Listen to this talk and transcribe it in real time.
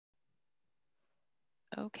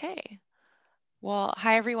Okay. Well,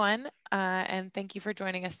 hi everyone, and thank you for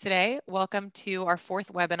joining us today. Welcome to our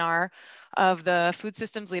fourth webinar of the Food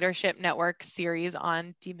Systems Leadership Network series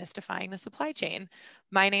on demystifying the supply chain.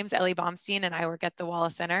 My name's Ellie Baumstein, and I work at the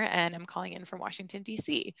Wallace Center, and I'm calling in from Washington,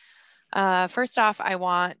 D.C. First off, I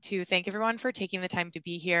want to thank everyone for taking the time to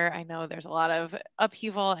be here. I know there's a lot of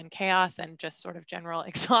upheaval and chaos and just sort of general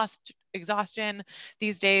exhaustion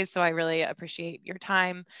these days, so I really appreciate your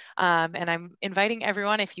time. And I'm inviting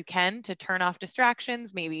everyone, if you can, to turn off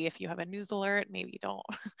distractions. Maybe if you have a news alert, maybe don't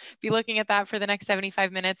be looking at that for the next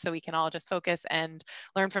 75 minutes so we can all just focus and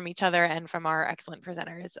learn from each other and from our excellent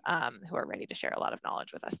presenters who are ready to share a lot of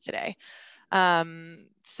knowledge with us today.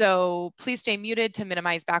 So please stay muted to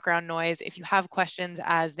minimize background noise. If you have questions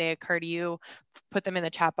as they occur to you, put them in the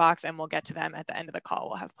chat box and we'll get to them at the end of the call.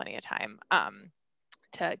 We'll have plenty of time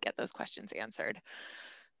to get those questions answered.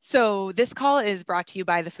 So this call is brought to you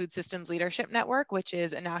by the Food Systems Leadership Network, which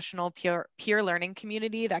is a national peer learning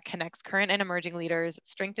community that connects current and emerging leaders,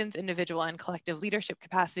 strengthens individual and collective leadership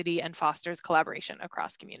capacity, and fosters collaboration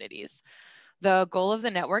across communities. The goal of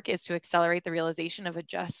the network is to accelerate the realization of a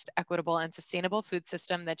just, equitable, and sustainable food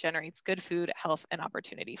system that generates good food, health, and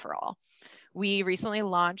opportunity for all. We recently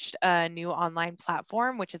launched a new online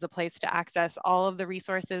platform, which is a place to access all of the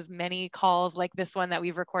resources, many calls like this one that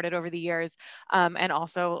we've recorded over the years, and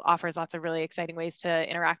also offers lots of really exciting ways to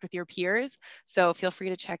interact with your peers. So feel free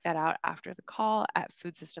to check that out after the call at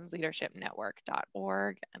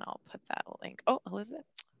foodsystemsleadershipnetwork.org, and I'll put that link. Oh, Elizabeth,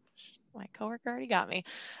 my coworker already got me.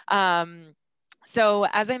 So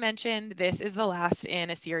as I mentioned, this is the last in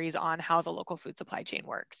a series on how the local food supply chain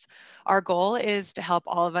works. Our goal is to help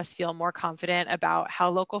all of us feel more confident about how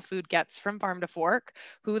local food gets from farm to fork,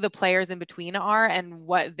 who the players in between are, and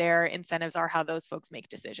what their incentives are, how those folks make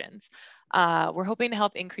decisions. We're hoping to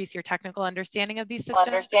help increase your technical understanding of these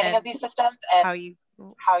systems and how you,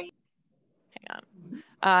 hang on,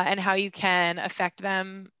 and how you can affect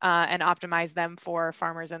them and optimize them for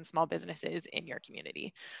farmers and small businesses in your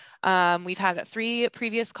community. We've had 3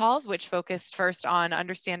 previous calls, which focused first on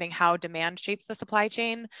understanding how demand shapes the supply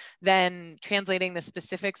chain, then translating the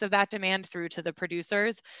specifics of that demand through to the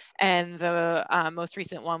producers. And the most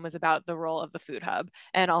recent one was about the role of the food hub.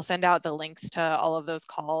 And I'll send out the links to all of those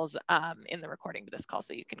calls in the recording of this call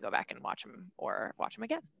so you can go back and watch them or watch them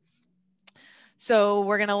again. So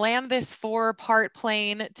we're going to land this 4-part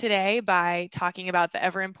plane today by talking about the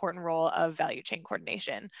ever important role of value chain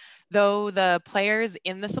coordination. Though the players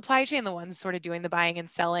in the supply chain, the ones sort of doing the buying and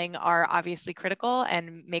selling, are obviously critical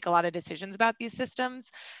and make a lot of decisions about these systems,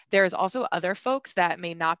 there's also other folks that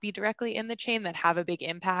may not be directly in the chain that have a big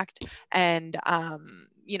impact and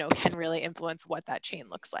you know, can really influence what that chain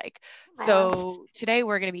looks like. So today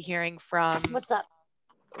we're going to be hearing from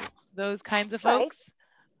those kinds of folks.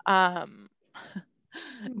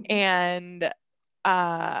 And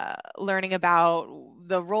learning about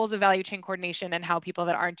the roles of value chain coordination and how people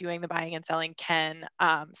that aren't doing the buying and selling can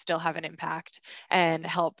still have an impact and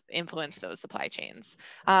help influence those supply chains.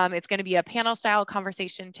 It's going to be a panel style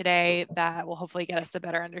conversation today that will hopefully get us a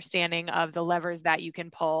better understanding of the levers that you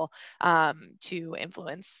can pull to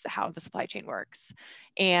influence how the supply chain works.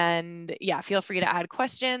 And yeah, feel free to add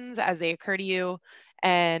questions as they occur to you.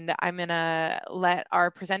 And I'm going to let our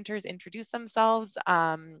presenters introduce themselves.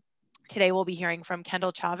 Today we'll be hearing from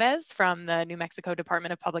Kendal Chavez from the New Mexico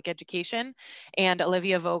Department of Public Education and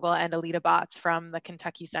Olivia Vogel and Aleta from the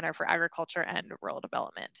Kentucky Center for Agriculture and Rural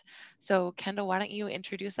Development. So Kendal, why don't you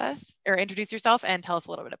introduce yourself and tell us a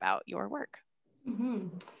little bit about your work.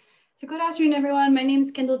 So good afternoon, everyone. My name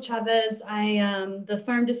is Kendal Chavez. I am the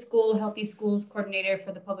Farm to School Healthy Schools Coordinator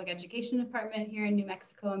for the Public Education Department here in New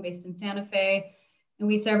Mexico. I'm based in Santa Fe. And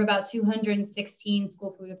we serve about 216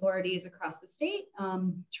 school food authorities across the state,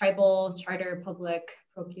 tribal, charter, public,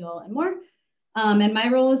 parochial, and more. And my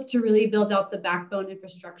role is to really build out the backbone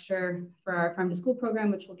infrastructure for our farm to school program,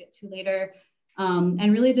 which we'll get to later,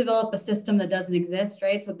 and really develop a system that doesn't exist,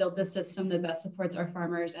 right? So build this system that best supports our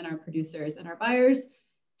farmers and our producers and our buyers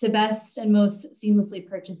to best and most seamlessly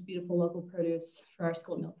purchase beautiful local produce for our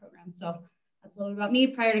school meal program. So that's a little bit about me.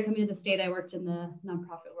 Prior to coming to the state, I worked in the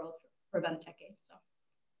nonprofit world for about a decade. So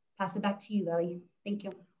pass it back to you, Ellie. Thank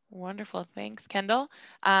you. Wonderful. Thanks, Kendal.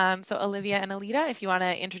 So Olivia and Aleta, if you want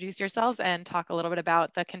to introduce yourselves and talk a little bit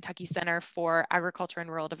about the Kentucky Center for Agriculture and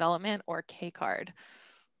Rural Development, or KCARD.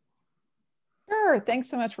 Sure. Thanks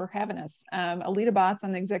so much for having us. Aleta Botts,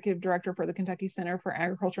 I'm the Executive Director for the Kentucky Center for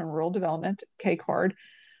Agriculture and Rural Development, KCARD.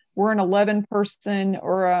 We're an 11-person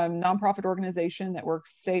or a nonprofit organization that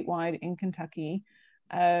works statewide in Kentucky,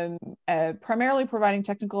 primarily providing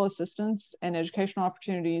technical assistance and educational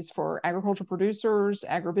opportunities for agricultural producers,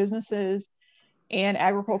 agribusinesses, and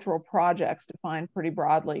agricultural projects defined pretty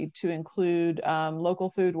broadly to include local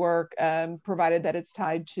food work, provided that it's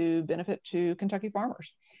tied to benefit to Kentucky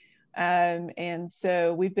farmers. And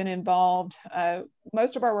so we've been involved.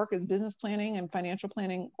 Most of our work is business planning and financial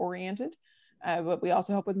planning oriented, but we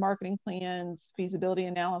also help with marketing plans, feasibility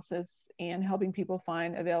analysis, and helping people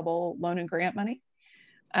find available loan and grant money.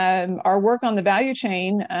 Our work on the value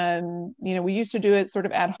chain, we used to do it sort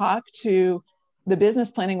of ad hoc to the business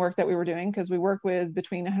planning work that we were doing, because we work with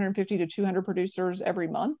between 150 to 200 producers every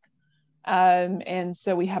month. And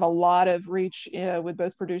so we have a lot of reach with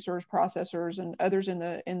both producers, processors, and others in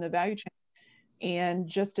the value chain. And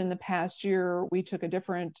just in the past year, we took a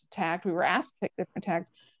different tact. We were asked to take a different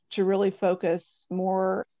tact to really focus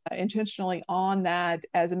more intentionally on that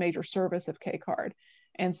as a major service of K-Card.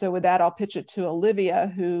 And so with that, I'll pitch it to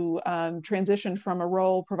Olivia, who transitioned from a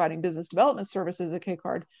role providing business development services at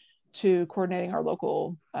K-Card to coordinating our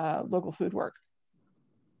local food work.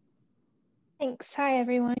 Thanks. Hi,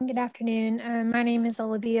 everyone. Good afternoon. My name is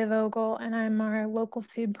Olivia Vogel, and I'm our local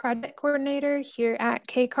food project coordinator here at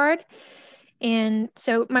K-Card. And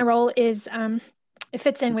so my role is, it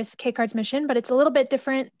fits in with K-Card's mission, but it's a little bit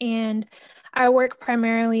different. And I work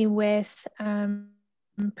primarily with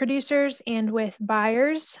producers and with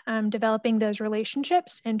buyers, developing those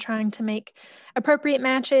relationships and trying to make appropriate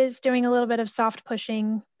matches, doing a little bit of soft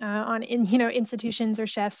pushing on institutions or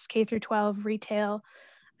chefs, K through 12, retail.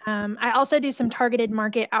 I also do some targeted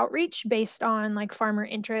market outreach based on like farmer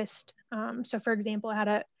interest. So for example, I had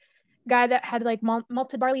a guy that had like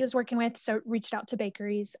malted barley he was working with, so reached out to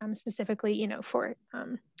bakeries specifically, for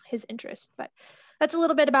his interest. But that's a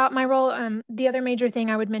little bit about my role. The other major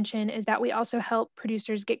thing I would mention is that we also help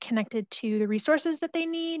producers get connected to the resources that they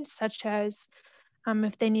need, such as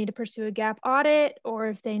if they need to pursue a GAP audit or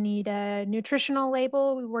if they need a nutritional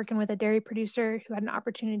label. We're working with a dairy producer who had an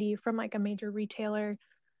opportunity from like a major retailer,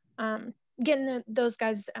 getting those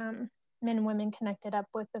guys, men and women, connected up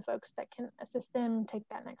with the folks that can assist them take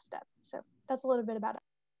that next step. So that's a little bit about it.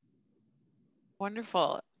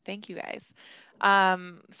 Wonderful. Thank you, guys.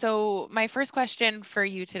 So my first question for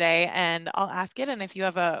you today, and I'll ask it, and if you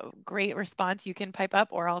have a great response, you can pipe up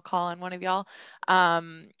or I'll call on one of y'all,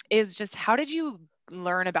 is just how did you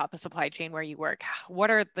learn about the supply chain where you work? What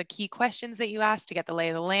are the key questions that you asked to get the lay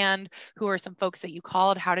of the land? Who are some folks that you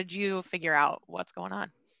called? How did you figure out what's going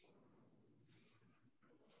on?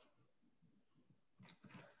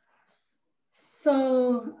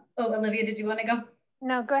 So, Olivia, did you want to go?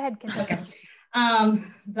 No, go ahead, Kendal. Okay.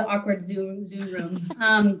 The awkward Zoom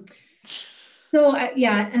room.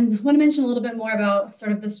 Yeah, and I want to mention a little bit more about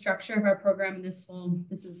sort of the structure of our program. And this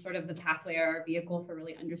is sort of the pathway or our vehicle for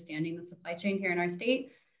really understanding the supply chain here in our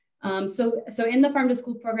state. So in the farm to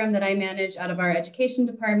school program that I manage out of our education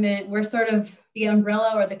department, we're sort of the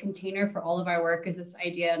umbrella or the container for all of our work is this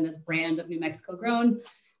idea and this brand of New Mexico Grown.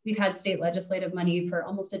 We've had state legislative money for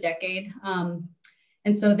almost a decade.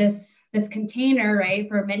 And so this container, right,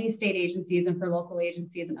 for many state agencies and for local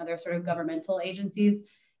agencies and other sort of governmental agencies,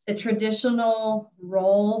 the traditional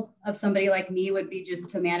role of somebody like me would be just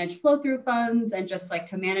to manage flow through funds and just like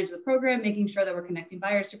to manage the program, making sure that we're connecting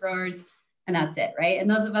buyers to growers, and that's it, right? And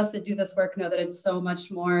those of us that do this work know that it's so much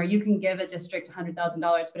more. You can give a district $100,000,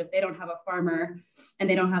 but if they don't have a farmer and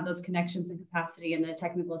they don't have those connections and capacity and the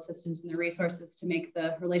technical assistance and the resources to make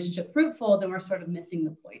the relationship fruitful, then we're sort of missing the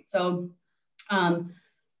point. So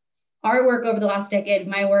our work over the last decade,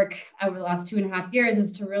 my work over the last 2.5 years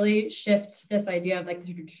is to really shift this idea of like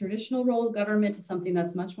the traditional role of government to something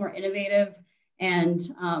that's much more innovative and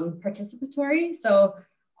participatory. So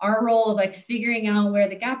our role of like figuring out where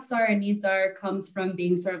the gaps are and needs are comes from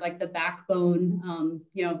being sort of like the backbone,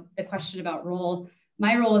 the question about role.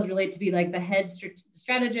 My role is really to be like the head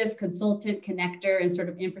strategist, consultant, connector, and sort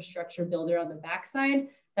of infrastructure builder on the backside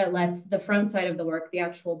that lets the front side of the work, the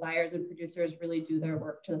actual buyers and producers, really do their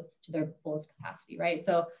work to their fullest capacity, right?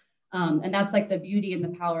 So, and that's like the beauty and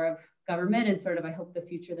the power of government and sort of, I hope, the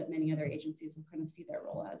future that many other agencies will kind of see their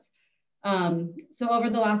role as. So over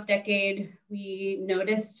the last decade, we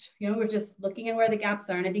noticed, we're just looking at where the gaps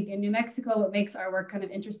are. And I think in New Mexico, what makes our work kind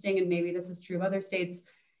of interesting, and maybe this is true of other states,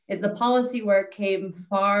 is the policy work came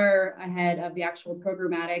far ahead of the actual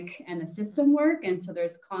programmatic and the system work. And so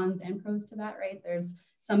there's cons and pros to that, right? There's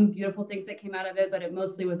some beautiful things that came out of it, but it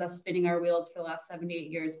mostly was us spinning our wheels for the last 7 to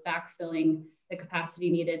 8 years, backfilling the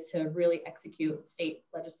capacity needed to really execute state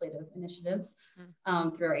legislative initiatives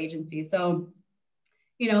through our agency. So,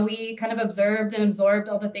 we kind of observed and absorbed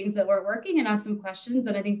all the things that weren't working and asked some questions.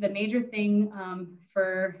 And I think the major thing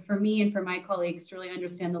for me and for my colleagues to really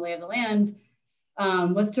understand the lay of the land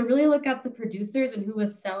was to really look at the producers and who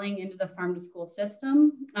was selling into the farm to school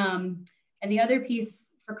system. And the other piece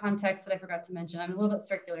for context that I forgot to mention, I'm a little bit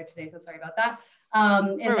circular today, so sorry about that,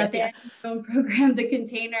 is that the NM program, the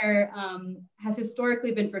container, has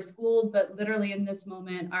historically been for schools, but literally in this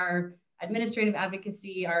moment, our administrative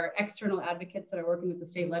advocacy, our external advocates that are working with the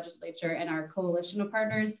state legislature, and our coalition of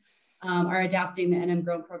partners are adapting the NM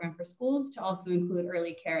Grown program for schools to also include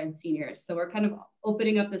early care and seniors. So we're kind of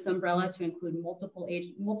opening up this umbrella to include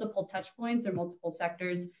multiple touch points or multiple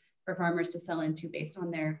sectors for farmers to sell into based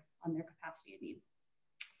on their capacity and need.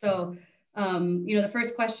 So, you know, the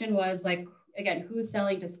first question was like, again, who's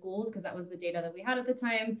selling to schools? Because that was the data that we had at the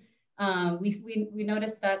time. We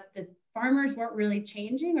noticed that the farmers weren't really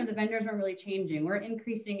changing, or the vendors weren't really changing. We're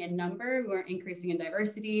increasing in number, we weren't increasing in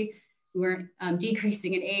diversity, we weren't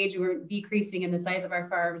decreasing in age, we weren't decreasing in the size of our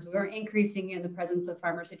farms, we weren't increasing in the presence of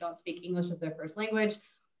farmers who don't speak English as their first language.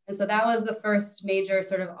 And so that was the first major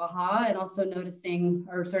sort of aha, and also noticing,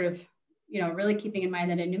 or sort of, you know, really keeping in mind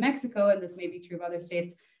that in New Mexico, and this may be true of other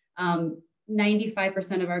states,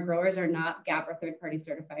 95% of our growers are not GAP or third-party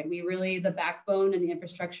certified. We really, the backbone and the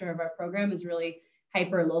infrastructure of our program is really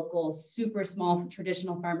hyper-local, super small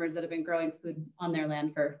traditional farmers that have been growing food on their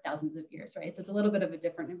land for thousands of years, right? So it's a little bit of a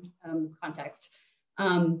different context.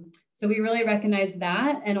 So we really recognized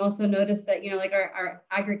that, and also noticed that, you know, like our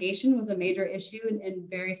aggregation was a major issue in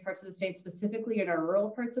various parts of the state, specifically in our rural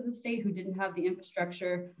parts of the state who didn't have the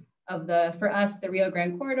infrastructure of for us, the Rio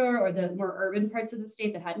Grande corridor, or the more urban parts of the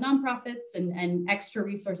state that had nonprofits and extra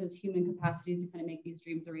resources, human capacity to kind of make these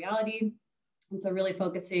dreams a reality. And so really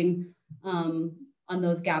focusing on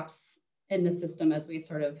those gaps in the system as we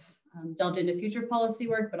sort of delved into future policy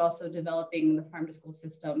work, but also developing the farm to school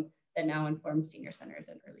system that now informs senior centers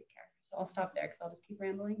and early care. So I'll stop there because I'll just keep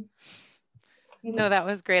rambling. No, that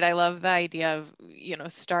was great. I love the idea of, you know,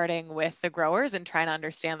 starting with the growers and trying to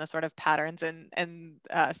understand the sort of patterns and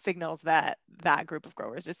signals that that group of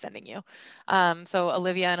growers is sending you. So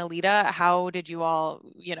Olivia and Aleta, how did you all,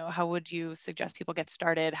 you know, how would you suggest people get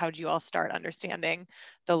started? How did you all start understanding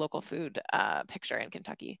the local food picture in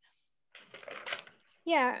Kentucky?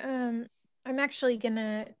 Yeah, I'm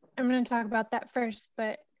gonna talk about that first,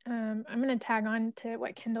 but I'm gonna tag on to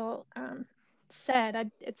what Kendal said.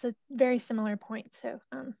 It's a very similar point, so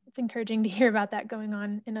it's encouraging to hear about that going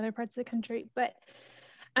on in other parts of the country. But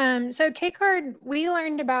so KCARD, we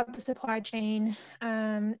learned about the supply chain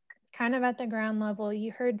kind of at the ground level.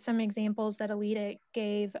 You heard some examples that Aleta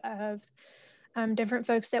gave of different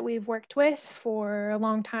folks that we've worked with for a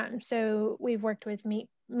long time. So we've worked with meat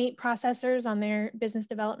processors on their business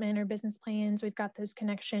development or business plans. We've got those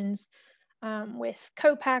connections with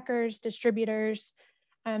co-packers, distributors.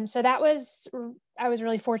 So that was, I was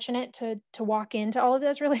really fortunate to walk into all of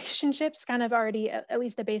those relationships, kind of already at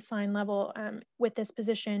least a baseline level with this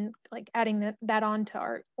position, like adding that on to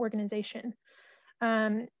our organization.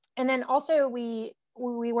 And then also we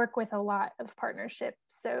work with a lot of partnerships.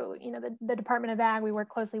 So, you know, the Department of Ag, we work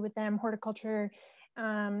closely with them, horticulture,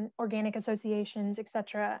 organic associations, et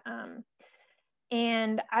cetera.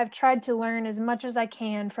 And I've tried to learn as much as I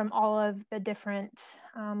can from all of the different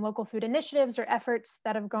local food initiatives or efforts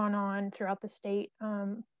that have gone on throughout the state.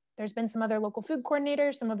 There's been some other local food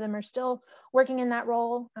coordinators. Some of them are still working in that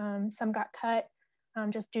role. Some got cut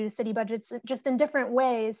just due to city budgets, just in different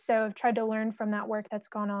ways. So I've tried to learn from that work that's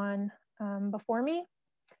gone on before me.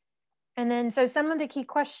 And then, so some of the key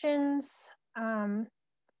questions I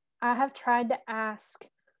have tried to ask: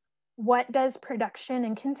 what does production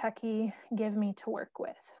in Kentucky give me to work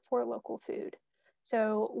with for local food?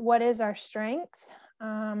 So what is our strength?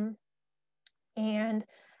 And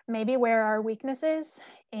maybe where are our weaknesses?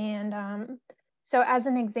 And so as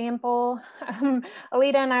an example,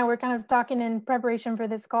 Aleta and I were kind of talking in preparation for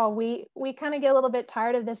this call. We kind of get a little bit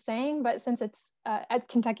tired of this saying, but since it's,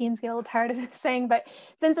 Kentuckians get a little tired of this saying, but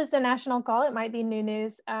since it's a national call, it might be new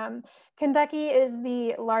news. Kentucky is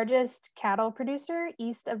the largest cattle producer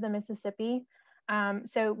east of the Mississippi.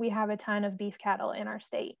 So we have a ton of beef cattle in our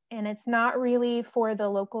state, and it's not really for the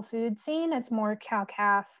local food scene. It's more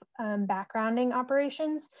cow-calf backgrounding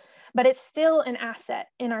operations, but it's still an asset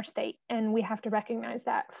in our state, and we have to recognize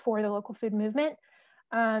that for the local food movement.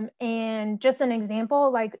 And just an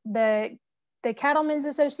example, like the Cattlemen's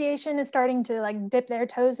Association is starting to like dip their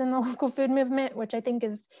toes in the local food movement, which I think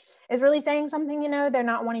is really saying something. You know, they're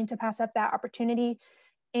not wanting to pass up that opportunity.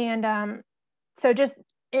 And so just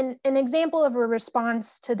an example of a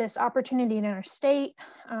response to this opportunity in our state,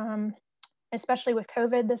 especially with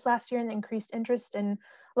COVID this last year and the increased interest in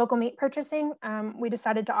local meat purchasing, we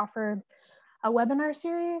decided to offer a webinar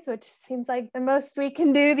series, which seems like the most we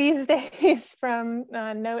can do these days from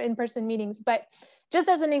no in-person meetings. But just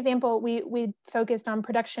as an example, we focused on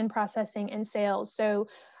production, processing, and sales. So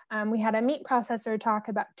we had a meat processor talk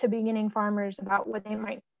to beginning farmers about what they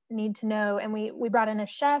might need to know. And we brought in a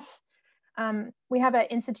chef. We have an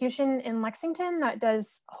institution in Lexington that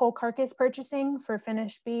does whole carcass purchasing for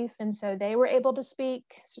finished beef. And so they were able to speak.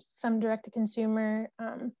 Some direct to consumer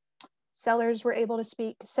sellers were able to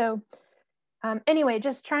speak. So anyway,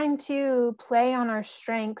 just trying to play on our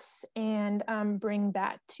strengths and bring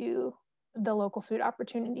that to the local food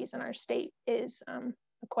opportunities in our state is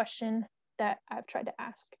a question that I've tried to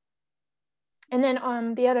ask. And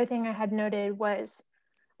then the other thing I had noted was,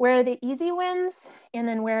 where are the easy wins, and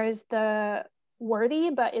then where is the worthy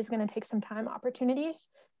but is going to take some time opportunities,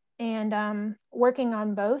 and working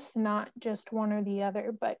on both, not just one or the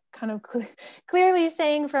other, but kind of clearly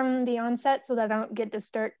saying from the onset so that I don't get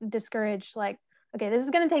discouraged, like, okay, this is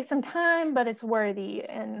going to take some time, but it's worthy,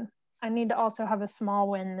 and I need to also have a small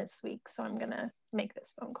win this week, so I'm going to make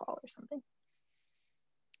this phone call or something.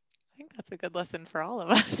 I think that's a good lesson for all of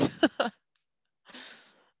us.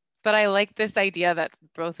 But I like this idea that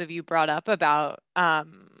both of you brought up about,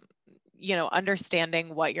 you know,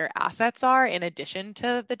 understanding what your assets are in addition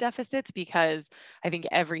to the deficits, because I think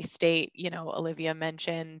every state, you know, Olivia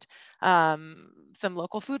mentioned some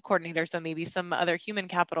local food coordinators, so maybe some other human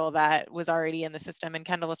capital that was already in the system. And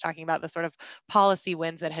Kendal was talking about the sort of policy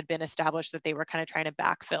wins that had been established that they were kind of trying to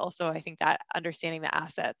backfill. So I think that understanding the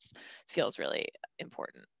assets feels really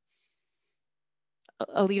important.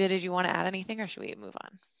 Aleta, did you want to add anything, or should we move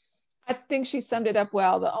on? I think she summed it up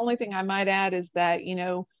well. The only thing I might add is that, you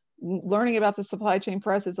know, learning about the supply chain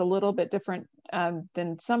for us is a little bit different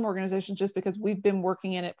than some organizations, just because we've been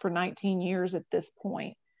working in it for 19 years at this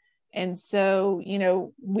point. And so, you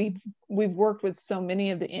know, we've worked with so many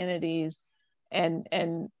of the entities, and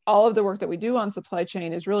all of the work that we do on supply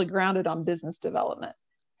chain is really grounded on business development.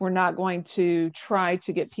 We're not going to try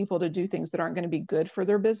to get people to do things that aren't going to be good for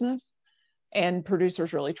their business. And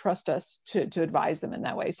producers really trust us to advise them in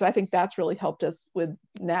that way. So I think that's really helped us with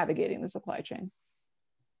navigating the supply chain.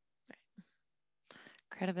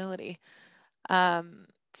 Credibility.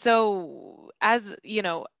 So as you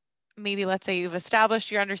know, maybe let's say you've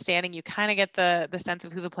established your understanding, you kind of get the sense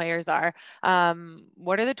of who the players are.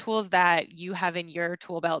 What are the tools that you have in your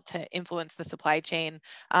tool belt to influence the supply chain,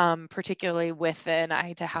 particularly with an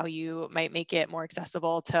eye to how you might make it more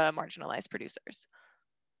accessible to marginalized producers?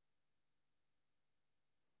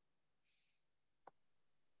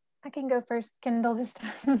 I can go first, Kendal, this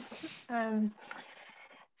time.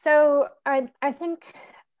 So I think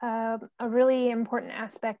a really important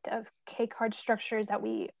aspect of K-Card structure is that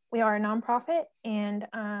we are a nonprofit, and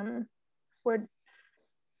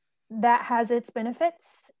that has its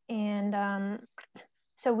benefits, and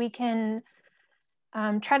so we can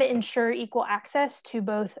try to ensure equal access to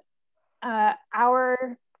both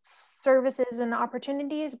our services and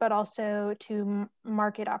opportunities, but also to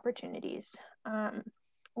market opportunities.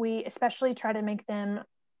 We especially try to make them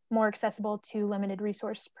more accessible to limited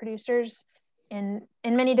resource producers in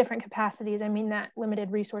many different capacities. I mean that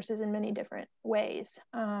limited resources in many different ways.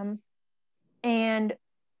 And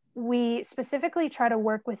we specifically try to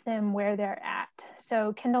work with them where they're at.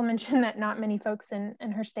 So Kendal mentioned that not many folks in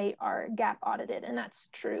her state are GAP audited, and that's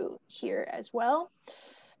true here as well.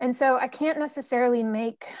 And so I can't necessarily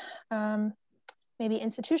make maybe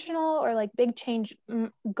institutional or like big change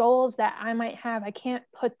goals that I might have. I can't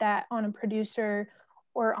put that on a producer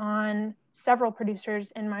or on several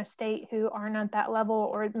producers in my state who aren't at that level,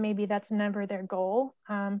 or maybe that's never their goal.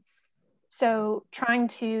 So trying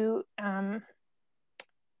to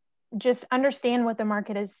just understand what the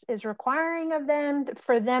market is requiring of them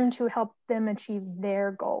for them to help them achieve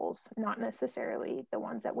their goals, not necessarily the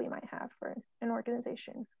ones that we might have for an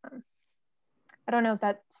organization. I don't know if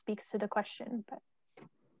that speaks to the question, but.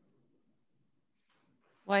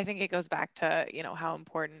 Well, I think it goes back to, you know, how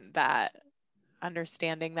important that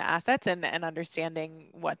understanding the assets and understanding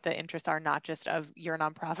what the interests are, not just of your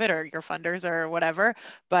nonprofit or your funders or whatever,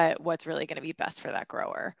 but what's really going to be best for that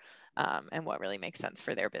grower, and what really makes sense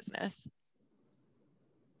for their business.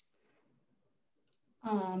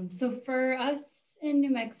 So for us in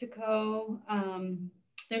New Mexico,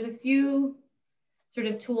 there's a few sort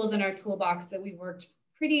of tools in our toolbox that we've worked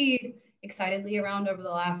pretty excitedly around over the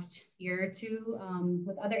last year or two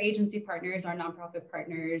with other agency partners, our nonprofit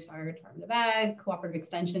partners, our Department of Ag, Cooperative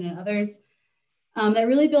Extension, and others. That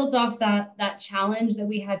really builds off that challenge that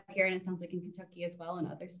we had here, and it sounds like in Kentucky as well, and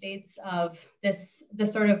other states, of this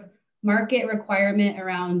sort of market requirement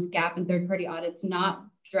around GAP and third-party audits not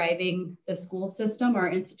driving the school system or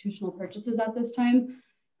institutional purchases at this time,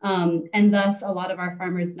 and thus a lot of our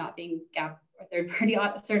farmers not being GAP or third-party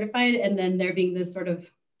audit certified, and then there being this sort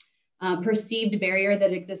of perceived barrier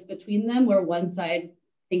that exists between them, where one side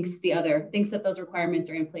thinks that those requirements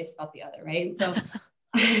are in place about the other, right? And so,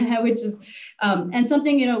 which is, and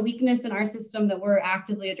something, you know, weakness in our system that we're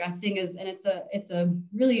actively addressing is, and it's a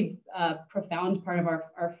really profound part of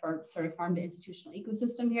our sort of farm to institutional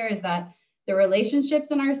ecosystem here, is that the relationships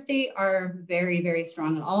in our state are very, very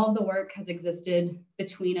strong, and all of the work has existed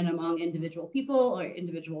between and among individual people or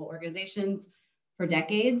individual organizations for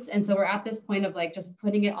decades. And so we're at this point of like just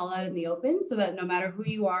putting it all out in the open, so that no matter who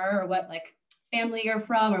you are or what like family you're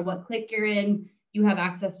from or what clique you're in, you have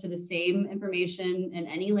access to the same information in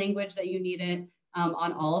any language that you need it,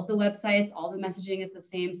 on all of the websites. All the messaging is the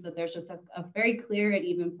same, so that there's just a very clear and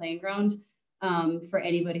even playing ground for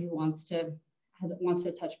anybody who wants to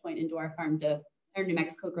touch point into our New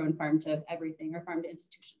Mexico grown farm to everything, or farm to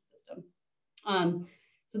institution system.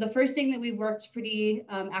 So the first thing that we worked pretty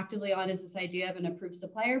actively on is this idea of an approved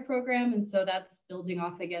supplier program. And so that's building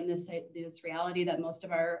off again, this reality that most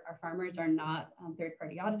of our farmers are not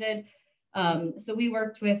third-party audited. So we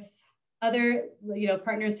worked with other, you know,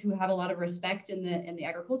 partners who have a lot of respect in the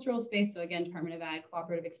agricultural space. So again, Department of Ag,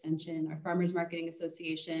 Cooperative Extension, our Farmers Marketing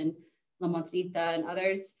Association, La Montanita, and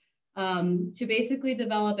others, to basically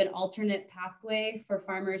develop an alternate pathway for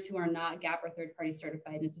farmers who are not GAP or third-party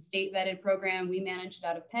certified. And it's a state-vetted program. We manage it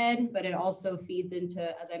out of PED, but it also feeds into,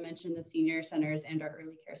 as I mentioned, the senior centers and our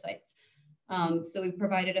early care sites. So we've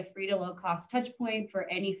provided a free to low cost touch point for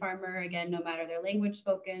any farmer, again, no matter their language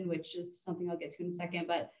spoken, which is something I'll get to in a second,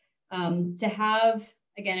 but to have,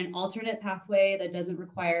 again, an alternate pathway that doesn't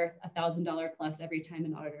require $1,000 plus every time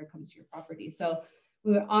an auditor comes to your property. So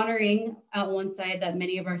we were honoring on one side that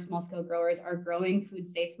many of our small scale growers are growing food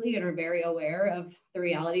safely and are very aware of the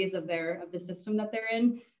realities of the system that they're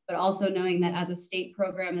in, but also knowing that as a state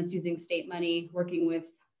program that's using state money, working with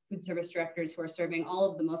food service directors who are serving all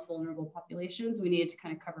of the most vulnerable populations, we needed to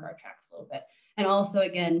kind of cover our tracks a little bit. And also,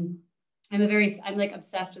 again, I'm like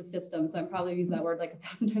obsessed with systems. So I'm probably used that word like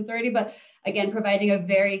 1,000 times already, but again, providing a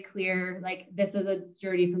very clear, like this is a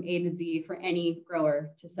journey from A to Z for any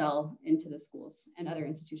grower to sell into the schools and other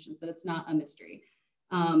institutions, that it's not a mystery.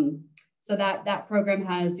 So that program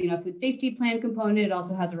has, you know, a food safety plan component. It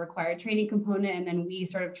also has a required training component. And then we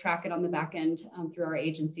sort of track it on the back end through our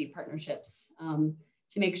agency partnerships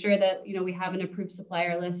to make sure that, you know, we have an approved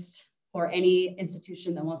supplier list for any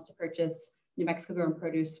institution that wants to purchase New Mexico grown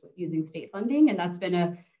produce using state funding. And that's been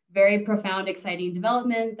a very profound, exciting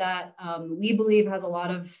development that we believe has a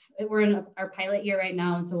lot of, we're in our pilot year right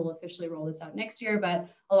now, and so we'll officially roll this out next year, but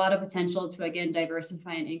a lot of potential to, again,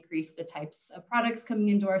 diversify and increase the types of products coming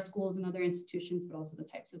into our schools and other institutions, but also the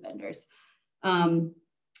types of vendors.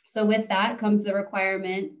 So with that comes the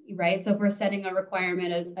requirement, right? So if we're setting a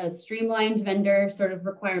requirement, a streamlined vendor sort of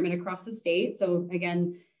requirement across the state. So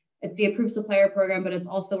again, it's the approved supplier program, but it's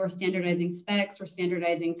also, we're standardizing specs, we're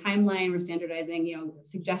standardizing timeline, we're standardizing, you know,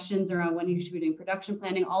 suggestions around when you should be doing production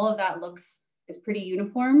planning. All of that is pretty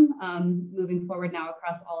uniform moving forward now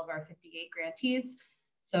across all of our 58 grantees.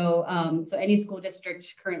 So, so any school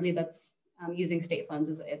district currently that's using state funds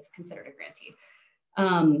is considered a grantee.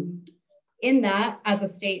 In that, as a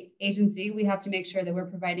state agency, we have to make sure that we're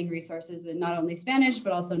providing resources in not only Spanish,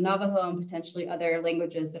 but also Navajo and potentially other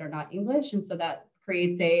languages that are not English. And so that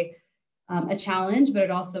creates a challenge, but it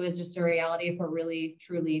also is just a reality if we're really,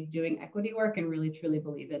 truly doing equity work and really, truly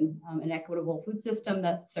believe in an equitable food system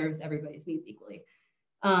that serves everybody's needs equally.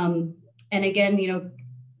 And again, you know,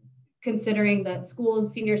 considering that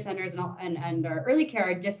schools, senior centers, and our early care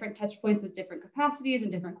are different touch points with different capacities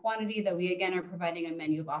and different quantity, that we again are providing a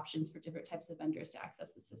menu of options for different types of vendors to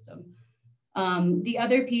access the system. The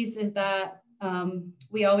other piece is that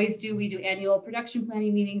we do annual production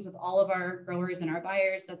planning meetings with all of our growers and our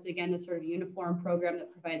buyers. That's again, this sort of uniform program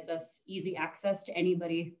that provides us easy access to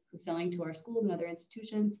anybody who's selling to our schools and other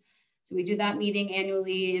institutions. So we do that meeting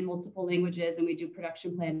annually in multiple languages, and we do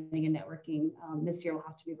production planning and networking. This year will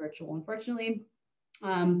have to be virtual, unfortunately.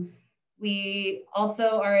 We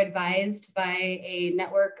also are advised by a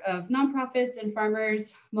network of nonprofits and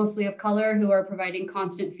farmers, mostly of color, who are providing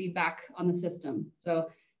constant feedback on the system. So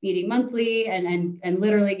meeting monthly and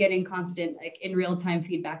literally getting constant, like in real time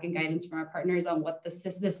feedback and guidance from our partners on what the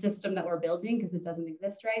system that we're building, because it doesn't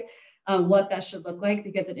exist, right? What that should look like,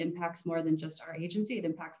 because it impacts more than just our agency, it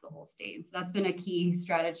impacts the whole state. And so that's been a key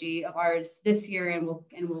strategy of ours this year and will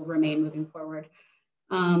remain moving forward.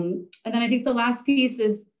 And then I think the last piece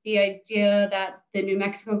is the idea that the New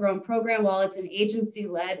Mexico Grown program, while it's an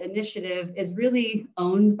agency-led initiative, is really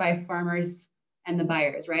owned by farmers and the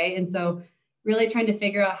buyers, right? And so really trying to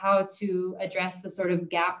figure out how to address the sort of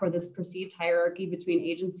gap or this perceived hierarchy between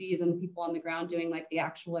agencies and people on the ground doing like the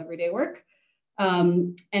actual everyday work.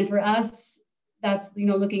 And for us, that's, you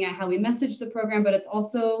know, looking at how we message the program, but it's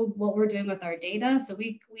also what we're doing with our data. So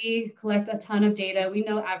we collect a ton of data. We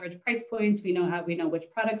know average price points. We know which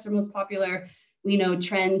products are most popular. We know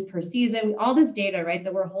trends per season, all this data, right,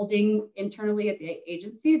 that we're holding internally at the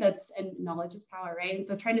agency. And knowledge is power, right? And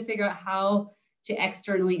so trying to figure out how to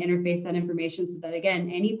externally interface that information so that, again,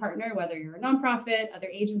 any partner, whether you're a nonprofit, other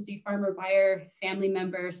agency, farmer, buyer, family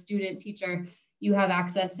member, student, teacher, you have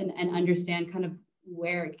access and understand kind of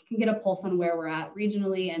where you can get a pulse on where we're at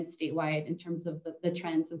regionally and statewide in terms of the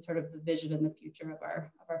trends and sort of the vision and the future of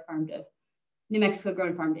our farm to New Mexico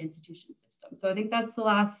grown farm to institution system. So I think that's the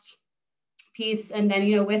last piece. And then,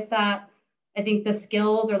 you know, with that, I think the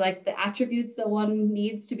skills or like the attributes that one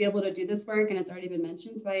needs to be able to do this work, and it's already been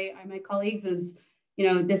mentioned by my colleagues, is, you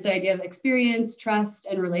know, this idea of experience, trust,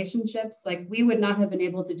 and relationships. Like, we would not have been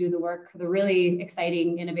able to do the work, the really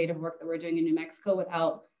exciting, innovative work that we're doing in New Mexico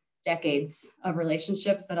without decades of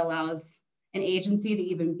relationships that allows an agency to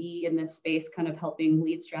even be in this space kind of helping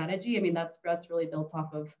lead strategy. I mean, that's really built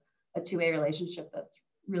off of a two-way relationship that's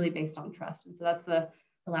really based on trust. And so that's the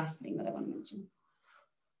last thing that I want to mention.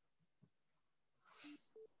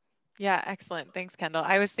 Yeah, excellent. Thanks, Kendal.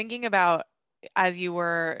 I was thinking about, as you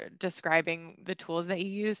were describing the tools that you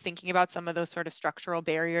use, thinking about some of those sort of structural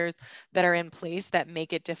barriers that are in place that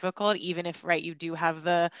make it difficult, even if, right, you do have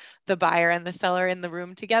the buyer and the seller in the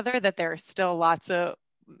room together, that there are still lots of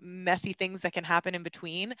messy things that can happen in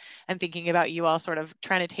between. And thinking about you all sort of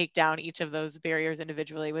trying to take down each of those barriers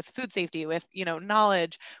individually with food safety, with, you know,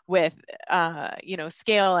 knowledge, with, you know,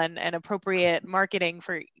 scale and appropriate marketing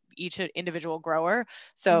for each individual grower.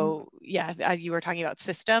 So yeah, as you were talking about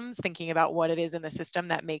systems, thinking about what it is in the system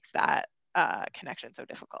that makes that connection so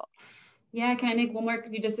difficult. Yeah, can I make one more?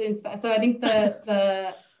 Could you just so I think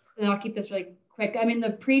and I'll keep this really quick. I mean,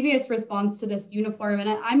 the previous response to this uniform, and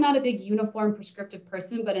I'm not a big uniform prescriptive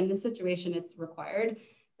person, but in this situation, it's required.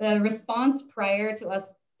 The response prior to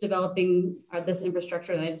us developing this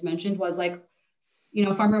infrastructure that I just mentioned was like, you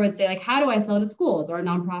know, a farmer would say, like, how do I sell to schools or a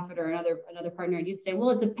nonprofit or another partner? And you'd say,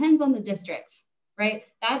 well, it depends on the district, right?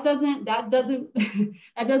 That doesn't that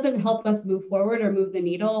doesn't help us move forward or move the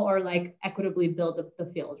needle or like equitably build the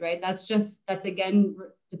field, right? That's again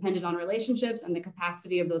dependent on relationships and the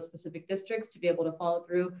capacity of those specific districts to be able to follow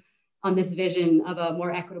through on this vision of a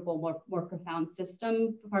more equitable, more profound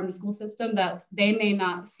system, farm to school system that they may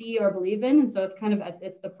not see or believe in. And so it's kind of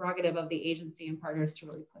it's the prerogative of the agency and partners to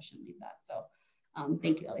really push and lead that. So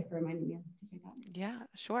thank you, Ellie, for reminding me to say that. Yeah,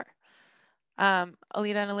 sure.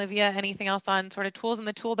 Aleta and Olivia, anything else on sort of tools in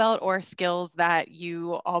the tool belt or skills that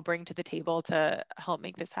you all bring to the table to help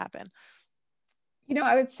make this happen? You know,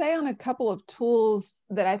 I would say on a couple of tools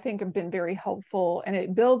that I think have been very helpful, and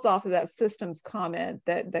it builds off of that systems comment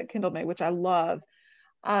that Kendal made, which I love.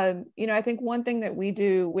 You know, I think one thing that we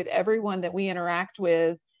do with everyone that we interact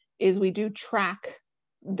with is we do track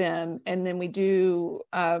them, and then we do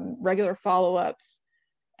regular follow-ups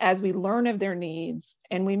as we learn of their needs,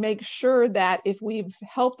 and we make sure that if we've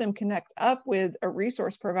helped them connect up with a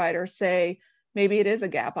resource provider, say maybe it is a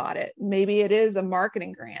gap audit, maybe it is a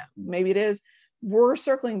marketing grant, maybe it is, we're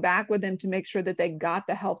circling back with them to make sure that they got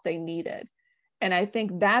the help they needed. And I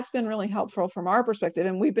think that's been really helpful from our perspective.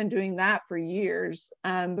 And we've been doing that for years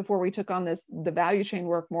before we took on the value chain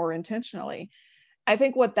work more intentionally. I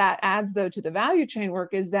think what that adds, though, to the value chain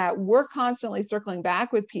work is that we're constantly circling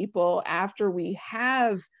back with people after we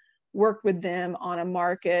have worked with them on a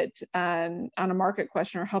market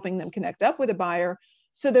question or helping them connect up with a buyer,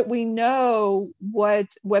 so that we know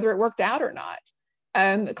whether it worked out or not.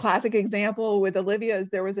 A classic example with Olivia is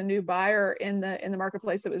there was a new buyer in the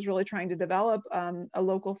marketplace that was really trying to develop a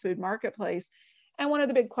local food marketplace, and one of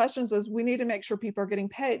the big questions was we need to make sure people are getting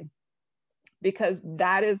paid, because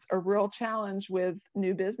that is a real challenge with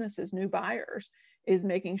new businesses, new buyers, is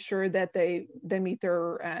making sure that they meet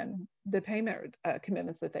their the payment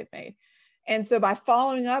commitments that they've made. And so by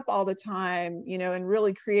following up all the time, you know, and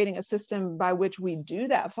really creating a system by which we do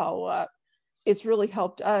that follow up, it's really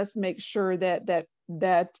helped us make sure that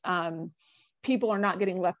people are not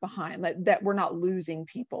getting left behind, that we're not losing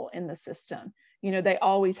people in the system. You know, they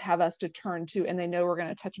always have us to turn to, and they know we're going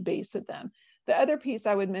to touch base with them. The other piece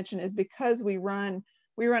I would mention is because we run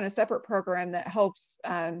a separate program that helps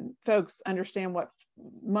folks understand what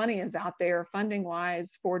money is out there funding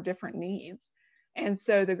wise for different needs. And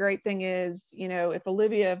so the great thing is, you know, if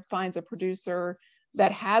Olivia finds a producer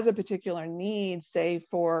that has a particular need, say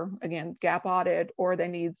for, again, gap audit, or they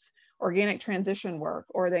need organic transition work,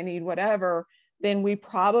 or they need whatever, then we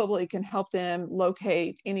probably can help them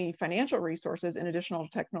locate any financial resources and additional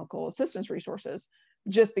technical assistance resources,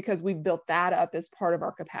 just because we've built that up as part of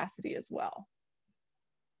our capacity as well.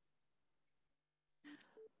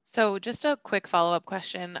 So just a quick follow-up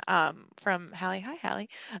question from Hallie. Hi, Hallie.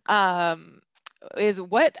 Is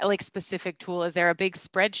what like specific tool? Is there a big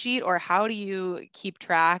spreadsheet, or how do you keep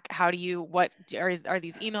track? How do you, what are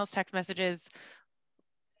these emails, text messages?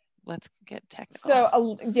 Let's get technical.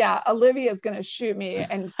 So yeah, Olivia is going to shoot me.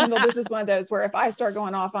 And Kendal, this is one of those where if I start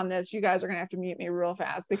going off on this, you guys are going to have to mute me real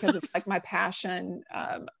fast because it's like my passion.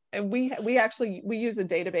 And we use a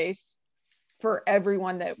database for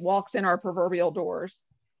everyone that walks in our proverbial doors.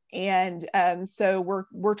 And so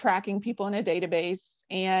we're tracking people in a database,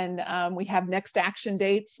 and we have next action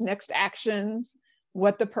dates, next actions,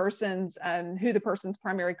 what the person's, who the person's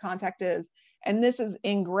primary contact is. And this is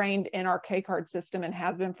ingrained in our K-card system and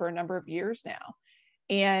has been for a number of years now.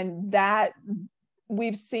 And that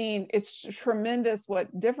we've seen, it's tremendous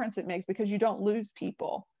what difference it makes, because you don't lose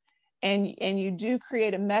people. And you do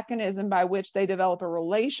create a mechanism by which they develop a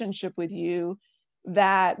relationship with you,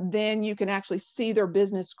 that then you can actually see their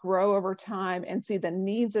business grow over time and see the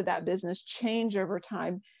needs of that business change over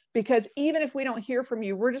time. Because even if we don't hear from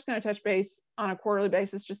you, we're just going to touch base on a quarterly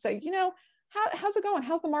basis, just say, how's it going?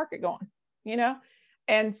 How's the market going?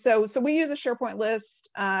 And so we use a SharePoint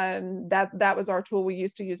list. That was our tool we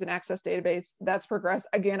used to use, an Access database. That's progressed.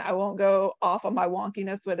 Again, I won't go off on my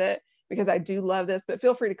wonkiness with it because I do love this, but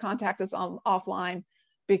feel free to contact us offline,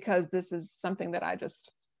 because this is something that I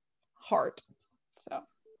just heart. So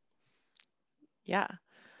yeah.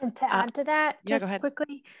 And to add to that, just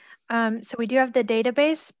quickly, so we do have the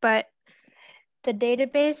database, but the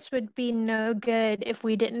database would be no good if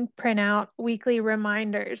we didn't print out weekly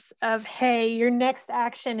reminders of, hey, your next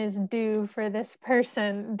action is due for this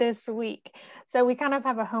person this week. So we kind of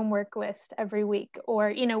have a homework list every week,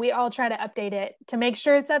 or, we all try to update it to make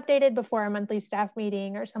sure it's updated before our monthly staff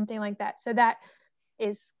meeting or something like that. So that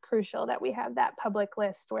is crucial, that we have that public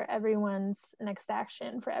list where everyone's next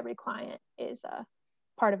action for every client is a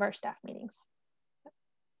part of our staff meetings.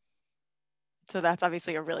 So that's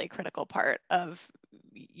obviously a really critical part of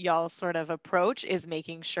y'all's sort of approach, is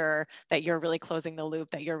making sure that you're really closing the loop,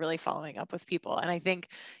 that you're really following up with people. And I think,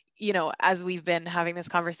 as we've been having this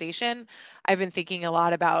conversation, I've been thinking a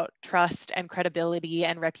lot about trust and credibility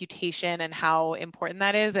and reputation and how important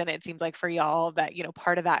that is. And it seems like for y'all that,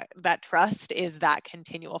 part of that trust is that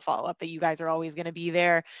continual follow-up, that you guys are always going to be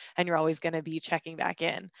there and you're always going to be checking back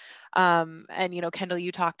in. And, Kendal,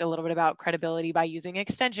 you talked a little bit about credibility by using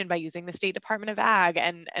extension, by using the State Department of Ag,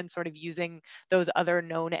 and sort of using those other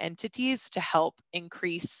known entities to help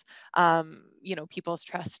increase, people's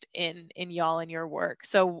trust in y'all and your work.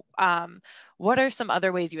 So what are some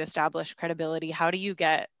other ways you establish credibility? How do you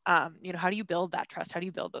get, how do you build that trust? How do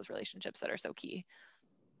you build those relationships that are so key?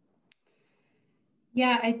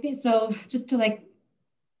 Yeah, I think so. Just to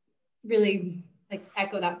really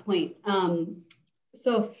echo that point.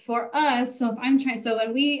 So for us, and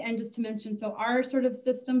just to mention, so our sort of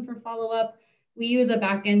system for follow-up, we use a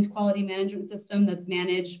back-end quality management system that's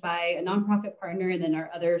managed by a nonprofit partner, and then our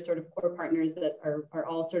other sort of core partners that are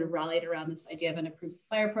all sort of rallied around this idea of an approved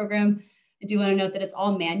supplier program. I do want to note that it's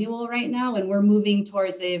all manual right now, and we're moving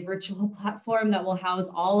towards a virtual platform that will house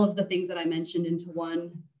all of the things that I mentioned into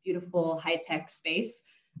one beautiful high-tech space.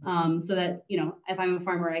 So that, if I'm a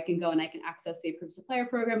farmer, I can go and I can access the approved supplier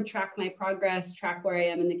program, track my progress, track where I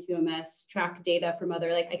am in the QMS, track data from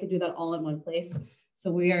I could do that all in one place. So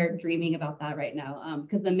we are dreaming about that right now,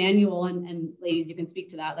 because the manual, and ladies, you can speak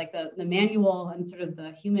to that, the manual and sort of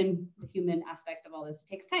the human aspect of all this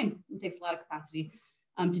takes time. It takes a lot of capacity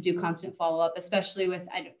to do constant follow-up, especially with,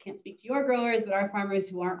 I can't speak to your growers, but our farmers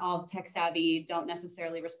who aren't all tech savvy don't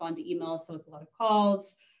necessarily respond to emails. So it's a lot of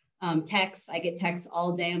calls. Texts. I get texts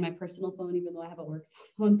all day on my personal phone, even though I have a work cell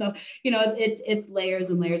phone. So, it's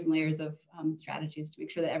layers and layers and layers of strategies to make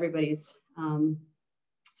sure that everybody's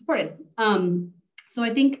supported. So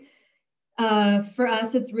I think for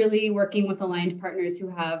us, it's really working with aligned partners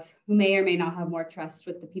who may or may not have more trust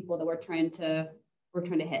with the people that we're trying to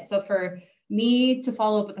hit. So for me to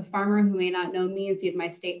follow up with a farmer who may not know me and sees my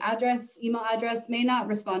state email address, may not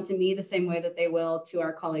respond to me the same way that they will to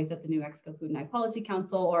our colleagues at the New Mexico Food and Ag Policy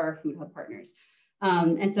Council or our Food Hub partners.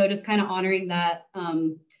 And so just kind of honoring that,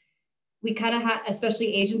 we kind of have,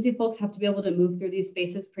 especially agency folks, have to be able to move through these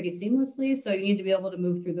spaces pretty seamlessly. So you need to be able to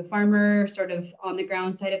move through the farmer sort of on the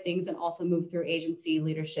ground side of things, and also move through agency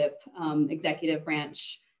leadership, executive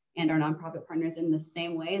branch, and our nonprofit partners in the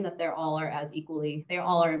same way, and that they all are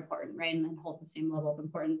important, right? And then hold the same level of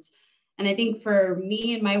importance. And I think for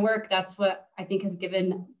me and my work, that's what I think has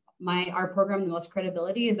given our program the most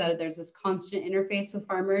credibility, is that there's this constant interface with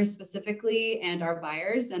farmers specifically, and our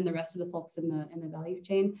buyers and the rest of the folks in the value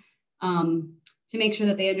chain, to make sure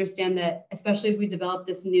that they understand that, especially as we develop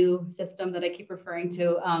this new system that I keep referring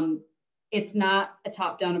to, it's not a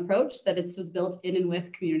top-down approach, that it was built in and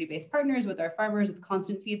with community-based partners, with our farmers, with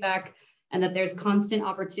constant feedback, and that there's constant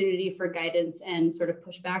opportunity for guidance and sort of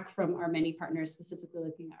pushback from our many partners, specifically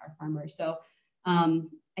looking at our farmers. So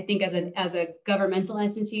I think as a governmental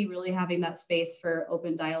entity, really having that space for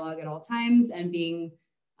open dialogue at all times and being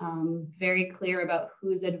very clear about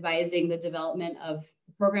who's advising the development of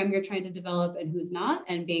the program you're trying to develop and who's not,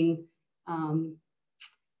 and being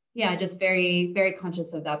just very, very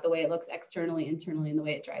conscious of that, the way it looks externally, internally, and the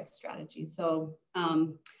way it drives strategy. So,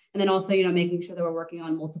 and then also, making sure that we're working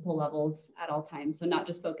on multiple levels at all times. So not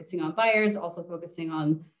just focusing on buyers, also focusing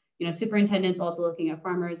on, superintendents, also looking at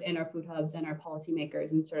farmers and our food hubs and our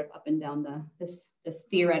policymakers, and sort of up and down this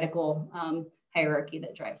theoretical hierarchy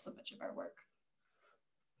that drives so much of our work.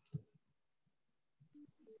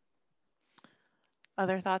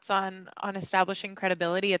 Other thoughts on establishing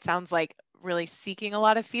credibility? It sounds like really seeking a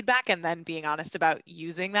lot of feedback and then being honest about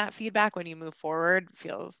using that feedback when you move forward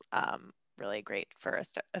feels really great for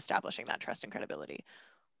establishing that trust and credibility.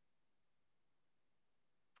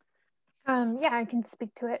 Yeah, I can speak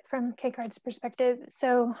to it from K-Card's perspective.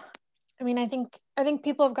 So, I mean, I think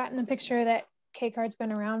people have gotten the picture that K-Card's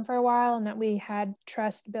been around for a while and that we had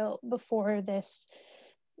trust built before this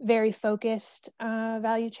very focused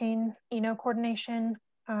value chain, coordination.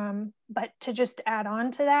 But to just add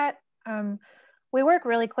on to that, we work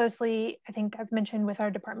really closely, I think I've mentioned, with our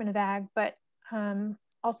Department of Ag, but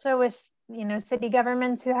also with, city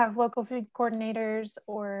governments who have local food coordinators,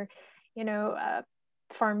 or,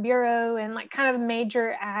 Farm Bureau, and like kind of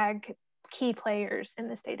major ag key players in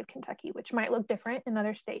the state of Kentucky, which might look different in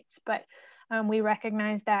other states, but we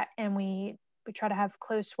recognize that, and we try to have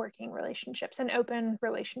close working relationships and open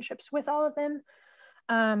relationships with all of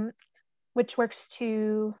them, which works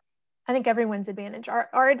to, I think, everyone's advantage,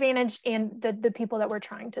 our advantage, and the people that we're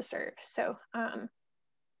trying to serve. So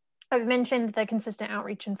I've mentioned the consistent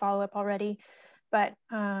outreach and follow-up already, but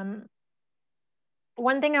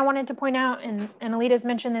one thing I wanted to point out, and Aleta's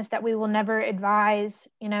mentioned this, that we will never advise,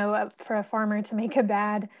 for a farmer to make a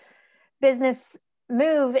bad business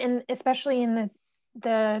move, and especially in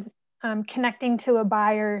the connecting to a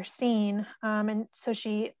buyer scene. And so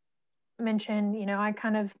she mentioned, I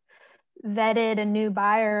kind of vetted a new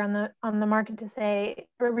buyer on the market to say,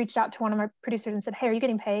 or reached out to one of our producers and said, "Hey, are you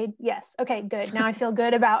getting paid?" "Yes." "Okay, good. Now I feel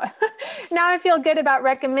good about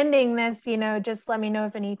recommending this, just let me know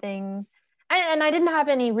if anything." And I didn't have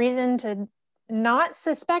any reason to not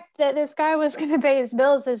suspect that this guy was going to pay his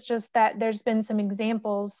bills. It's just that there's been some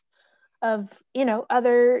examples of,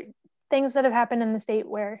 other things that have happened in the state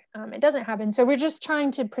where it doesn't happen. So we're just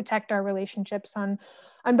trying to protect our relationships on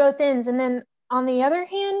both ends. And then on the other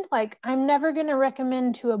hand, like, I'm never going to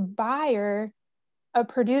recommend to a buyer a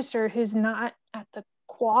producer who's not at the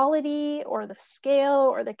quality or the scale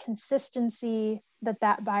or the consistency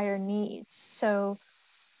that buyer needs. So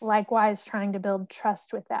likewise, trying to build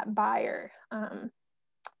trust with that buyer.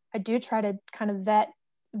 I do try to kind of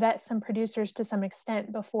vet some producers to some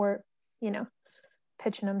extent before,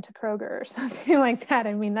 pitching them to Kroger or something like that.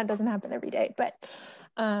 I mean, that doesn't happen every day, but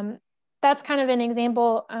that's kind of an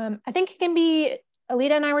example. I think it can be,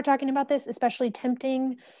 Aleta and I were talking about this, especially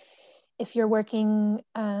tempting if you're working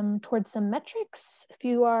towards some metrics, if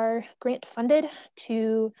you are grant funded,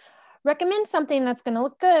 to recommend something that's going to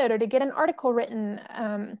look good or to get an article written.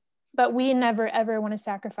 But we never, ever want to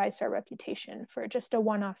sacrifice our reputation for just a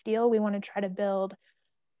one-off deal. We want to try to build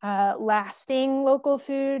lasting local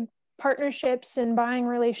food partnerships and buying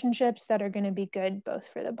relationships that are going to be good both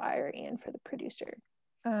for the buyer and for the producer.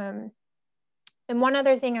 And one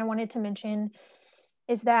other thing I wanted to mention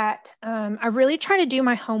is that I really try to do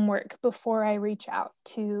my homework before I reach out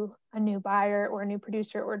to a new buyer or a new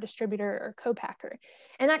producer or distributor or co-packer.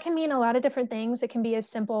 And that can mean a lot of different things. It can be as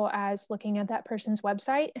simple as looking at that person's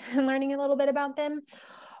website and learning a little bit about them,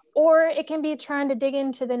 or it can be trying to dig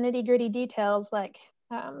into the nitty-gritty details, like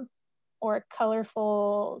or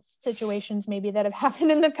colorful situations maybe that have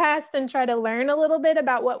happened in the past, and try to learn a little bit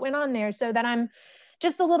about what went on there, so that I'm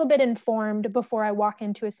just a little bit informed before I walk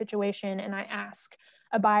into a situation and I ask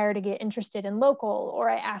a buyer to get interested in local, or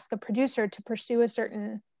I ask a producer to pursue a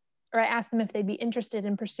certain, or I ask them if they'd be interested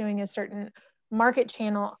in pursuing a certain market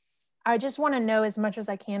channel. I just want to know as much as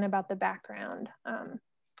I can about the background.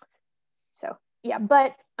 So yeah,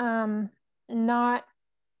 but not,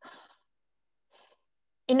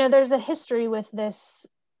 there's a history with this.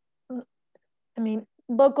 I mean,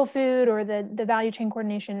 local food or the value chain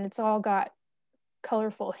coordination, it's all got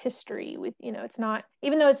colorful history with, it's not,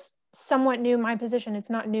 even though it's somewhat new, my position, it's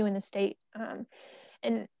not new in the state.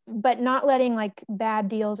 but not letting like bad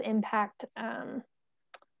deals impact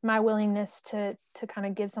my willingness to kind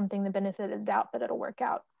of give something the benefit of the doubt that it'll work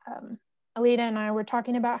out. Aleta and I were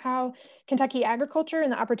talking about how Kentucky agriculture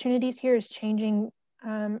and the opportunities here is changing.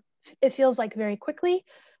 It feels like very quickly.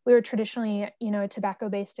 We were traditionally, a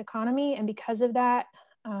tobacco-based economy, and because of that,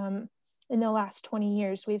 in the last 20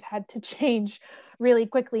 years, we've had to change really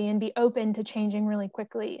quickly and be open to changing really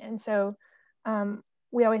quickly. And so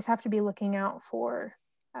we always have to be looking out for,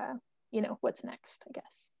 what's next, I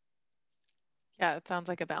guess. Yeah, it sounds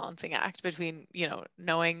like a balancing act between,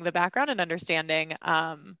 knowing the background and understanding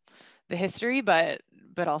the history, but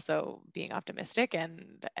also being optimistic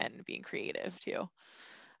and being creative too.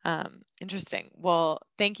 Interesting. Well,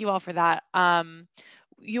 thank you all for that.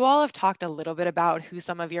 You all have talked a little bit about who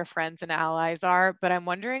some of your friends and allies are, but I'm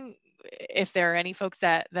wondering if there are any folks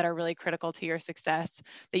that are really critical to your success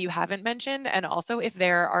that you haven't mentioned, and also if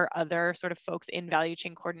there are other sort of folks in value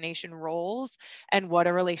chain coordination roles and what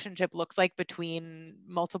a relationship looks like between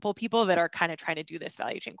multiple people that are kind of trying to do this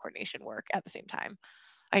value chain coordination work at the same time.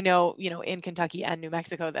 I know, in Kentucky and New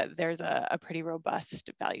Mexico that there's a pretty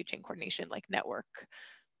robust value chain coordination like network.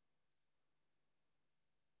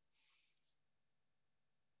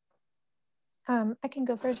 I can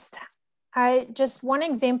go first. Just one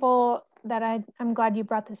example that I'm glad you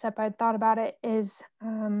brought this up. I thought about it is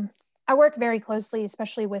I work very closely,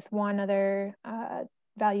 especially with one other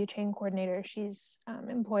value chain coordinator. She's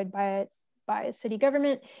employed by a city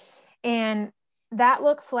government, and that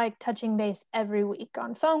looks like touching base every week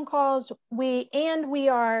on phone calls. We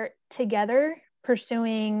are together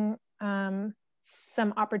pursuing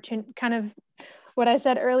some opportunity, kind of what I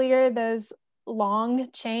said earlier, those long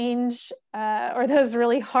change or those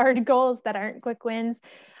really hard goals that aren't quick wins.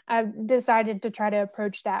 I've decided to try to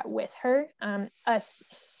approach that with her, us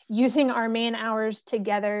using our man hours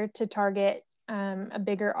together to target a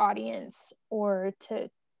bigger audience or to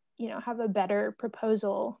have a better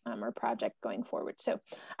proposal or project going forward. So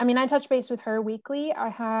I touch base with her weekly. I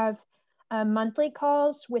have monthly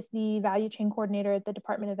calls with the value chain coordinator at the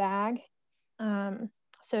Department of Ag.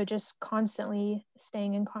 So just constantly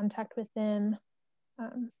staying in contact with them.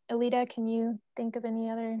 Aleta, can you think of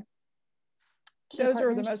any other key Those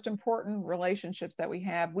partners? are the most important relationships that we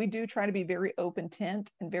have. We do try to be very open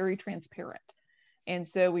tent and very transparent. And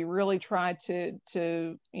so we really try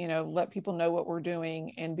to let people know what we're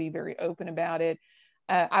doing and be very open about it.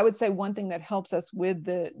 I would say one thing that helps us with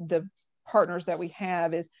the partners that we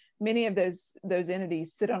have is many of those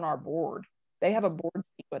entities sit on our board. They have a board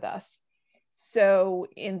meet with us. So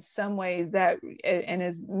in some ways that, and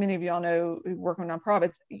as many of y'all know who work with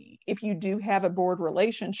nonprofits, if you do have a board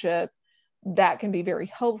relationship, that can be very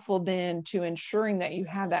helpful then to ensuring that you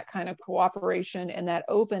have that kind of cooperation and that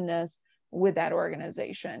openness with that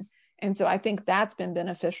organization. And so I think that's been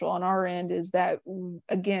beneficial on our end, is that,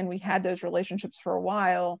 again, we had those relationships for a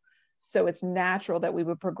while. So it's natural that we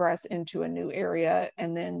would progress into a new area.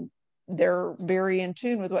 And then they're very in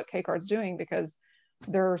tune with what KCARD's doing because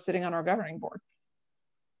they're sitting on our governing board.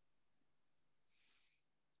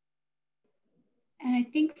 And I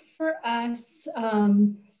think for us,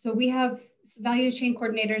 so we have value chain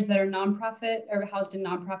coordinators that are nonprofit or housed in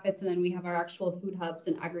nonprofits, and then we have our actual food hubs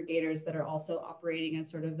and aggregators that are also operating as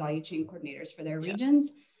sort of value chain coordinators for their regions.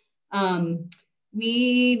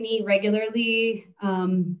 We meet regularly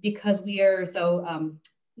because we are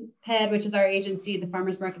PED, which is our agency, the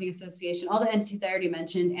Farmers Marketing Association, all the entities I already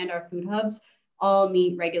mentioned, and our food hubs all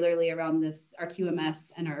meet regularly around this, our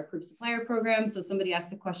QMS and our approved supplier program. So somebody asked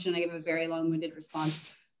the question, I gave a very long-winded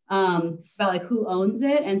response about like who owns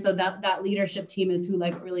it. And so that leadership team is who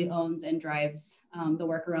like really owns and drives the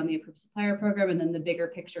work around the approved supplier program, and then the bigger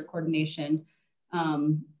picture coordination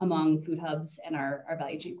among food hubs and our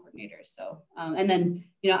value chain coordinators. So, and then,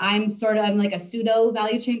 I'm like a pseudo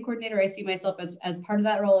value chain coordinator. I see myself as part of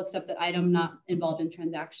that role, except that I'm not involved in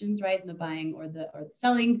transactions, right? In the buying or the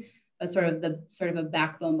selling, but sort of a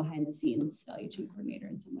backbone behind the scenes value chain coordinator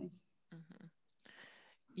in some ways. Mm-hmm.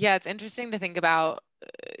 Yeah, it's interesting to think about,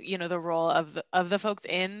 the role of the folks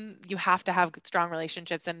you have to have strong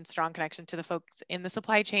relationships and strong connection to the folks in the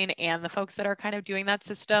supply chain and the folks that are kind of doing that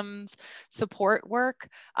systems support work,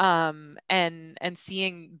 and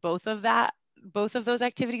seeing both of those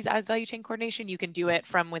activities as value chain coordination. You can do it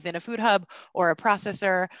from within a food hub or a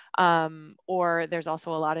processor, or there's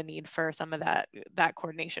also a lot of need for some of that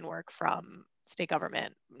coordination work from state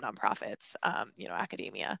government, nonprofits,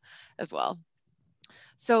 academia as well.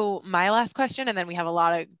 So my last question, and then we have a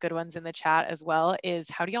lot of good ones in the chat as well, is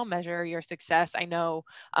how do y'all measure your success? I know,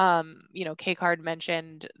 KCARD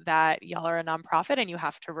mentioned that y'all are a nonprofit and you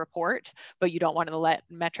have to report, but you don't want to let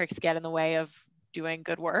metrics get in the way of doing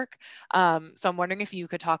good work. So I'm wondering if you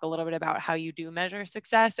could talk a little bit about how you do measure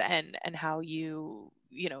success and how you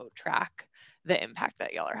track the impact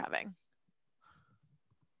that y'all are having.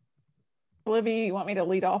 Olivia, you want me to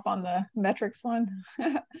lead off on the metrics one?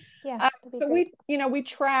 Yeah. So we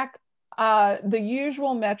track the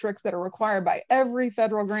usual metrics that are required by every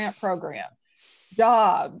federal grant program.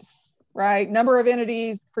 Jobs, right? Number of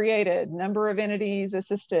entities created, number of entities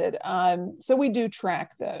assisted. So we do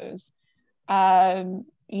track those. I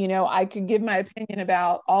could give my opinion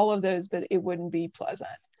about all of those, but it wouldn't be pleasant.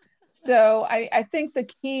 So I think the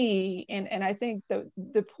key, and I think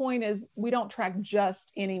the point is, we don't track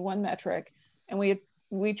just any one metric, and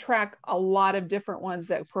we track a lot of different ones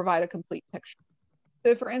that provide a complete picture.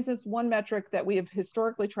 So for instance, one metric that we have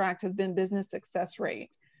historically tracked has been business success rate.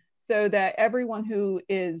 So that everyone who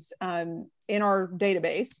is in our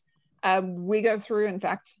database, we go through, in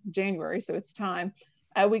fact, January, so it's time,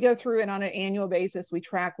 we go through and on an annual basis, we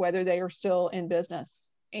track whether they are still in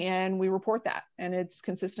business. And we report that, and it's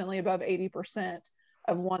consistently above 80%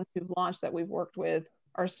 of ones who've launched that we've worked with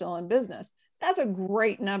are still in business. That's a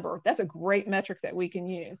great number. That's a great metric that we can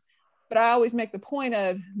use. But I always make the point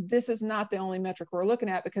of, this is not the only metric we're looking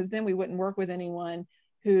at, because then we wouldn't work with anyone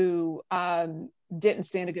who didn't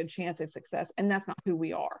stand a good chance of success, and that's not who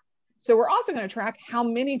we are. So we're also going to track how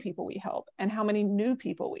many people we help and how many new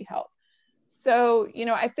people we help. So,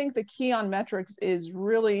 I think the key on metrics is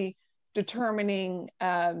really determining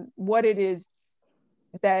what it is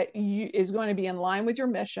that is going to be in line with your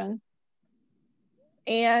mission,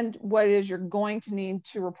 and what it is you're going to need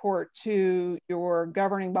to report to your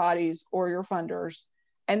governing bodies or your funders,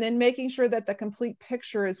 and then making sure that the complete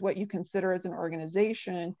picture is what you consider as an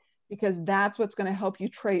organization, because that's what's going to help you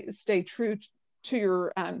stay true to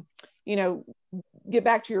your, get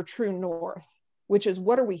back to your true north, which is,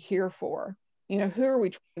 what are we here for? Who are we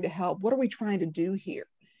trying to help? What are we trying to do here?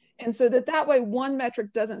 And so that way one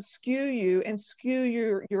metric doesn't skew you and skew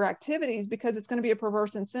your activities, because it's going to be a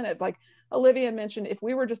perverse incentive. Like Olivia mentioned, if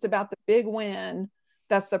we were just about the big win,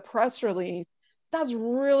 that's the press release, that's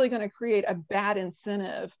really going to create a bad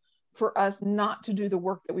incentive for us not to do the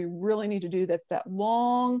work that we really need to do. That's that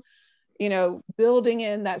long, building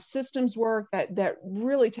in that systems work that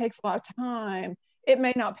really takes a lot of time. It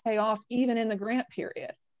may not pay off even in the grant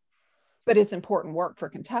period, but it's important work for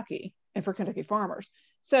Kentucky and for Kentucky farmers.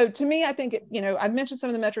 So to me, I think, I've mentioned some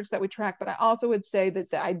of the metrics that we track, but I also would say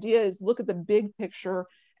that the idea is, look at the big picture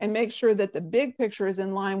and make sure that the big picture is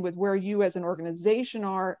in line with where you as an organization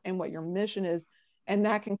are and what your mission is. And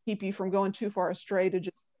that can keep you from going too far astray to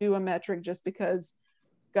just do a metric just because,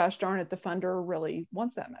 gosh darn it, the funder really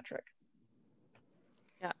wants that metric.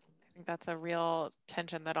 Yeah, I think that's a real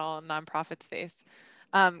tension that all nonprofits face.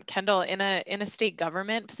 Kendal, in a state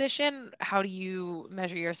government position, how do you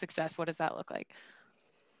measure your success? What does that look like?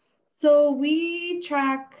 So we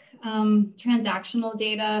track transactional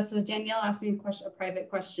data. So Danielle asked me a private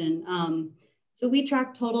question. So we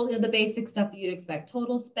track total, the basic stuff that you'd expect: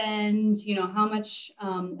 total spend, how much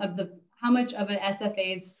of an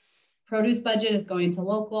SFA's produce budget is going to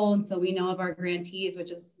local. And so we know of our grantees,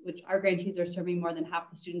 which our grantees are serving more than half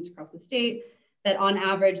the students across the state, that on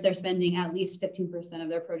average, they're spending at least 15% of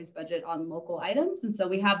their produce budget on local items. And so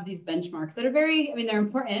we have these benchmarks that are they're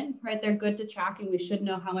important, right? They're good to track, and we should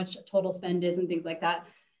know how much total spend is and things like that.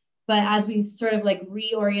 But as we sort of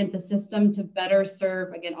reorient the system to better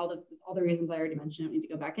serve, again, all the reasons I already mentioned, I don't need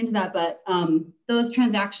to go back into that, but those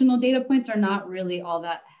transactional data points are not really all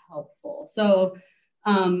that helpful. So,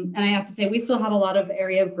 and I have to say, we still have a lot of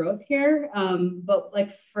area of growth here.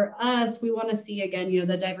 But for us, we want to see, again,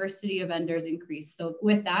 the diversity of vendors increase. So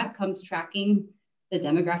with that comes tracking the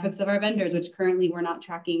demographics of our vendors, which currently we're not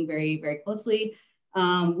tracking very, very closely.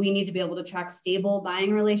 We need to be able to track stable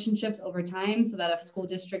buying relationships over time, so that if a school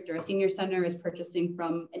district or a senior center is purchasing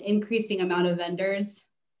from an increasing amount of vendors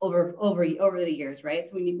over the years, right?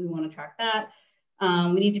 So we want to track that.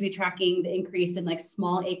 We need to be tracking the increase in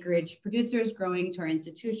small acreage producers growing to our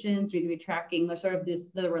institutions. We need to be tracking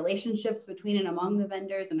the relationships between and among the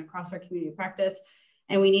vendors and across our community of practice.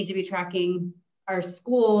 And we need to be tracking our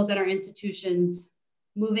schools and our institutions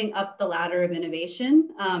moving up the ladder of innovation.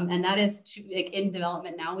 And that is in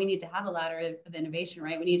development now. We need to have a ladder of innovation,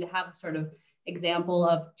 right? We need to have a sort of example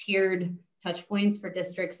of tiered touch points for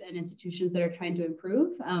districts and institutions that are trying to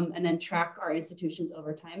improve, and then track our institutions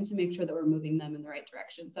over time to make sure that we're moving them in the right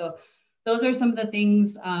direction. So those are some of the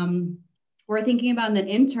things we're thinking about. And then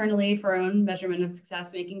internally, for our own measurement of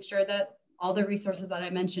success, making sure that all the resources that I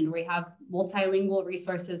mentioned, we have multilingual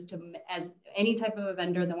resources as any type of a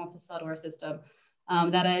vendor that wants to sell to our system.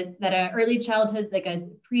 that a early childhood, like a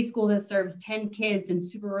preschool that serves 10 kids in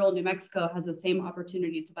super rural New Mexico has the same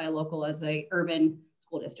opportunity to buy local as a urban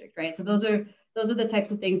school district, right? So those are the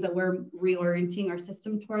types of things that we're reorienting our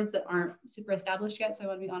system towards that aren't super established yet. So I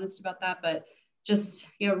want to be honest about that, but just,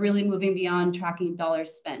 you know, really moving beyond tracking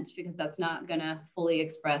dollars spent, because that's not gonna fully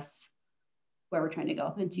express where we're trying to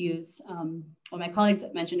go, and to use what my colleagues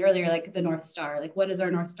mentioned earlier, like the North Star, like what is our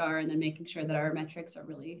North Star, and then making sure that our metrics are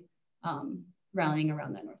really rallying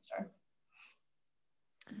around that North Star.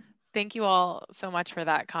 Thank you all so much for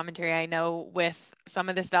that commentary. I know with some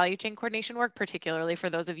of this value chain coordination work, particularly for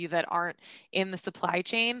those of you that aren't in the supply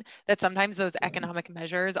chain, that sometimes those economic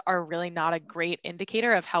measures are really not a great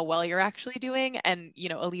indicator of how well you're actually doing. And, you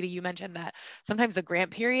know, Aleta, you mentioned that sometimes the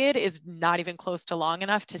grant period is not even close to long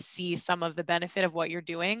enough to see some of the benefit of what you're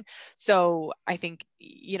doing. So I think,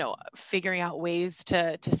 you know, figuring out ways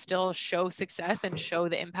to still show success and show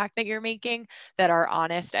the impact that you're making that are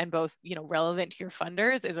honest and both, you know, relevant to your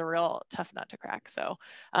funders is a real tough nut to crack. So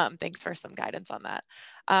thanks for some guidance on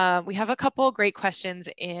that. We have a couple great questions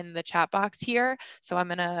in the chat box here. So I'm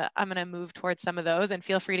gonna move towards some of those, and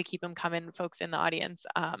feel free to keep them coming, folks in the audience,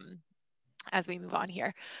 as we move on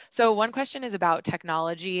here. So one question is about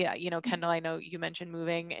technology. You know, Kendal, I know you mentioned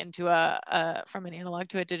moving into from an analog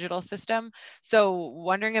to a digital system. So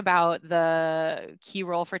wondering about the key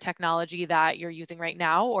role for technology that you're using right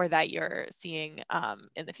now or that you're seeing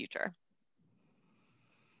in the future.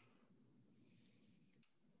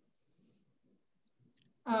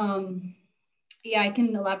 Yeah, I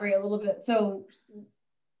can elaborate a little bit. So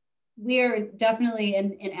we are definitely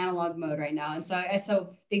in analog mode right now. And so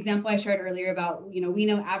so the example I shared earlier about, you know, we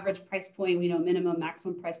know average price point, we know minimum,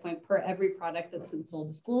 maximum price point per every product that's been sold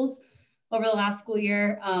to schools over the last school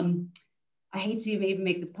year. I hate to even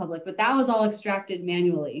make this public, but that was all extracted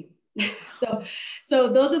manually. So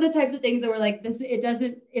those are the types of things that we're like, is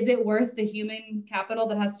it worth the human capital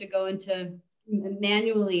that has to go into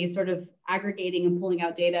manually sort of aggregating and pulling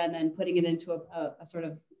out data and then putting it into a sort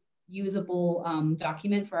of usable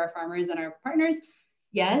document for our farmers and our partners?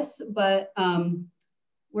 Yes, but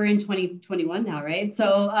we're in 2021 now, right?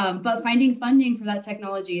 So, but finding funding for that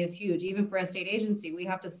technology is huge. Even for a state agency, we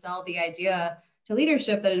have to sell the idea to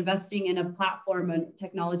leadership that investing in a platform and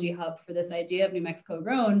technology hub for this idea of New Mexico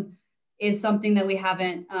grown is something that we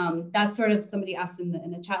haven't, that's sort of, somebody asked in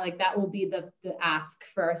the chat, like that will be the ask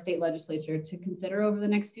for our state legislature to consider over the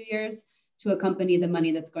next few years to accompany the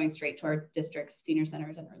money that's going straight to our districts, senior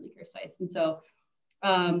centers, and early care sites. And so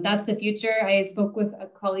that's the future. I spoke with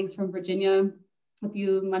colleagues from Virginia a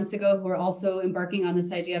few months ago who were also embarking on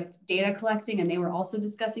this idea of data collecting, and they were also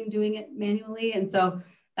discussing doing it manually. And so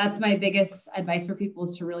that's my biggest advice for people,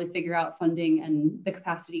 is to really figure out funding and the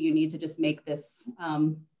capacity you need to just make this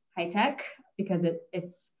high tech, because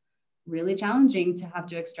it's really challenging to have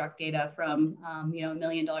to extract data from you know, $1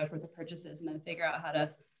 million worth of purchases and then figure out how to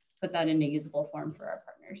put that in a usable form for our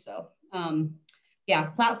partners. So yeah,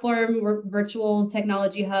 platform, virtual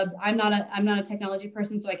technology hub. I'm not a technology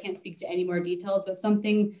person, so I can't speak to any more details, but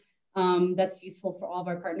something that's useful for all of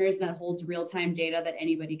our partners and that holds real-time data that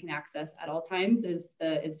anybody can access at all times is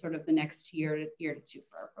sort of the next year to two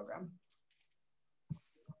for our program.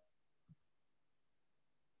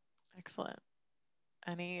 Excellent.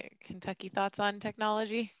 Any Kentucky thoughts on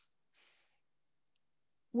technology?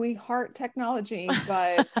 We heart technology,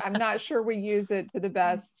 but I'm not sure we use it to the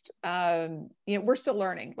best. You know, we're still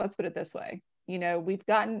learning. Let's put it this way. You know,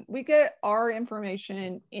 we get our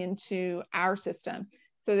information into our system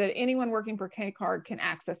so that anyone working for K-Card can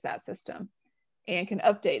access that system and can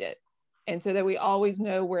update it. And so that we always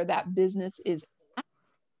know where that business is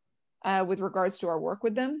at, with regards to our work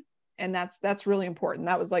with them. And that's really important.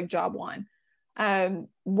 That was like job one.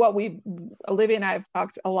 What Olivia and I have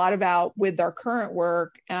talked a lot about with our current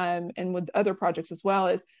work and with other projects as well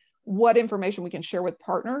is what information we can share with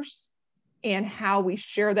partners and how we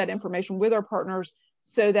share that information with our partners,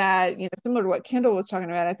 so that, you know, similar to what Kendal was talking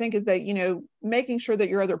about, I think, is that, you know, making sure that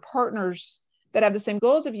your other partners that have the same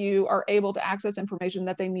goals of you are able to access information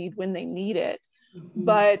that they need when they need it. Mm-hmm.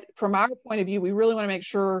 But from our point of view, we really want to make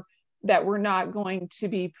sure that we're not going to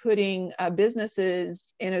be putting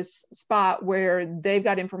businesses in a spot where they've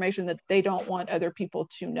got information that they don't want other people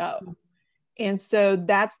to know. And so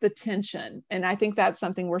that's the tension. And I think that's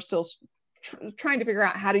something we're still trying to figure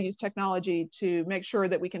out, how to use technology to make sure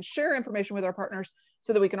that we can share information with our partners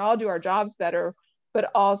so that we can all do our jobs better, but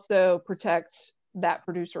also protect that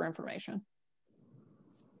producer information.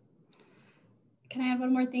 Can I add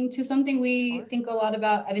one more thing to something we think a lot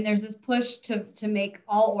about? I mean, there's this push to make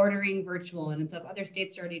all ordering virtual, and so if other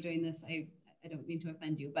states are already doing this, I don't mean to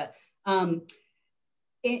offend you, but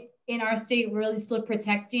in in our state, we're really still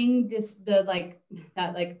protecting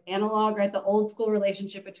that analog, right? The old school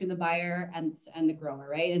relationship between the buyer and the grower,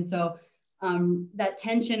 right? And so that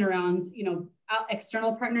tension around,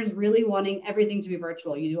 external partners really wanting everything to be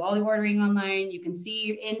virtual. You do all the ordering online, you can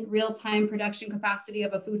see in real time production capacity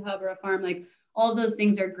of a food hub or a farm, like all of those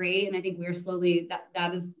things are great. And I think we're slowly,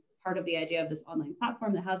 that is part of the idea of this online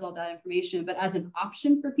platform that has all that information, but as an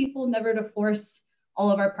option for people, never to force all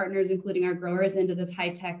of our partners, including our growers, into this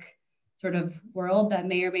high-tech sort of world that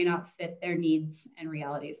may or may not fit their needs and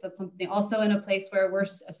realities. That's something also in a place where we're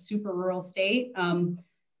a super rural state.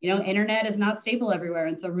 Internet is not stable everywhere.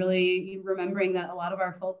 And so really remembering that a lot of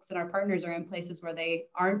our folks and our partners are in places where they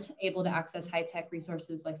aren't able to access high-tech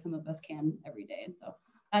resources like some of us can every day. And so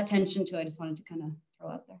that tension too, I just wanted to kind of throw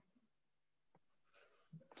out there.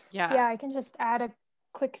 Yeah, I can just add a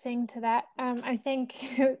quick thing to that. I think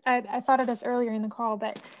I thought of this earlier in the call,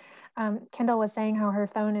 but Kendal was saying how her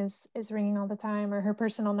phone is ringing all the time, or her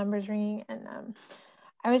personal number's ringing. And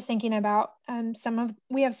I was thinking about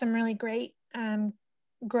we have some really great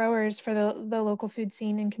growers for the local food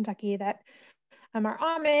scene in Kentucky that are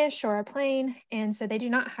Amish or are plain, and so they do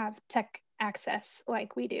not have tech access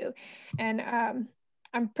like we do. And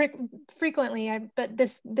I'm frequently, but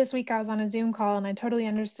this week I was on a Zoom call and I totally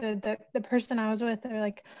understood that the person I was with, they're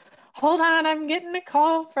like, hold on, I'm getting a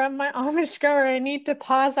call from my Amish grower. I need to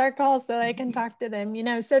pause our call so I can talk to them,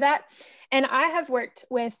 so that, and I have worked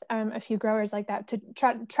with a few growers like that to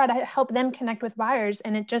try to help them connect with buyers.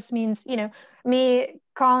 And it just means, me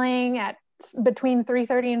calling at between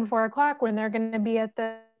 3:30 and 4 o'clock when they're going to be at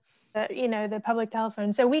the public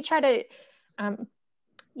telephone. So we try to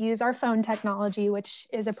use our phone technology, which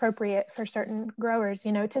is appropriate for certain growers,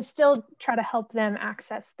 to still try to help them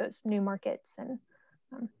access those new markets. And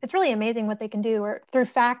it's really amazing what they can do, or through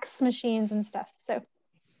fax machines and stuff. So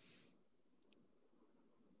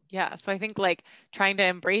yeah, so I think trying to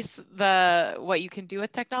embrace what you can do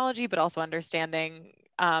with technology, but also understanding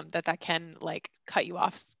that can cut you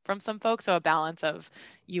off from some folks. So a balance of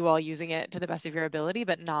you all using it to the best of your ability,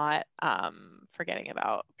 but not forgetting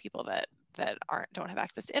about people that don't have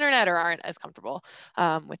access to internet or aren't as comfortable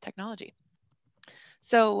with technology.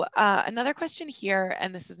 So another question here,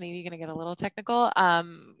 and this is maybe going to get a little technical.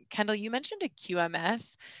 Kendal, you mentioned a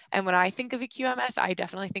QMS, and when I think of a QMS, I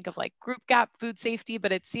definitely think of group gap food safety,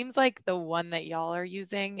 but it seems like the one that y'all are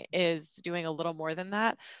using is doing a little more than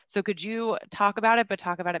that. So could you talk about it, but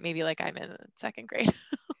talk about it maybe like I'm in second grade?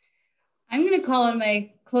 I'm going to call on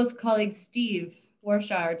my close colleague, Steve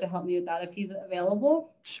Warshire, to help me with that if he's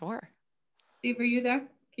available. Sure. Steve, are you there?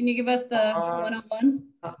 Can you give us the one-on-one?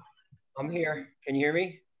 I'm here. Can you hear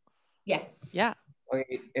me? Yes. Yeah.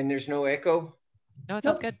 Okay, and there's no echo? No, it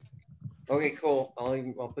sounds good. Okay, cool.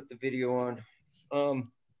 I'll put the video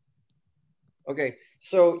on. Okay,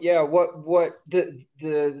 so yeah, what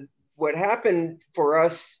happened for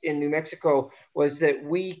us in New Mexico was that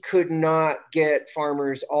we could not get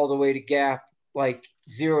farmers all the way to gap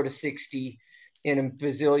 0 to 60 in a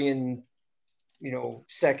bazillion,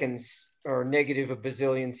 seconds, or negative a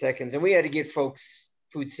bazillion seconds, and we had to get folks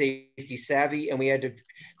food safety savvy, and we had to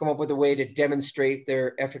come up with a way to demonstrate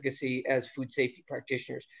their efficacy as food safety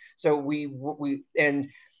practitioners. So we were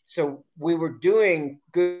doing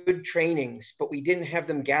good trainings, but we didn't have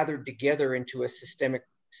them gathered together into a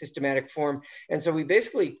systematic form. And so we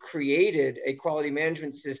basically created a quality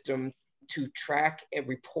management system to track and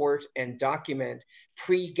report and document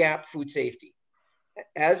pre-gap food safety.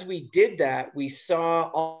 As we did that, we saw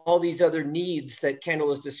all these other needs that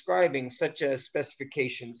Kendal is describing, such as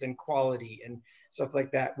specifications and quality and stuff like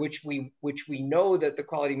that, which we know that the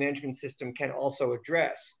quality management system can also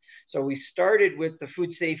address. So we started with the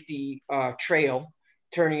food safety trail,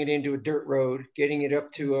 turning it into a dirt road, getting it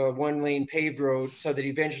up to a 1-lane paved road so that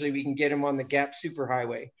eventually we can get them on the Gap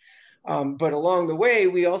superhighway. But along the way,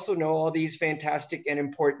 we also know all these fantastic and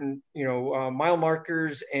important, mile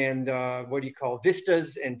markers and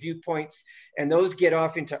vistas and viewpoints, and those get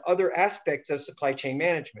off into other aspects of supply chain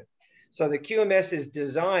management. So the QMS is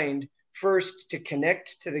designed first to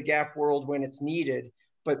connect to the Gap world when it's needed,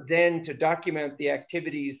 but then to document the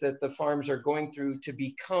activities that the farms are going through to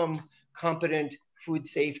become competent food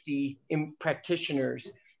safety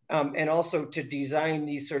practitioners. And also to design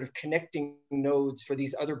these sort of connecting nodes for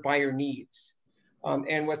these other buyer needs.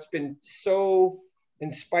 And what's been so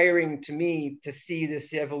inspiring to me to see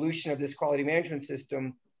this evolution of this quality management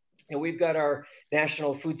system, and we've got our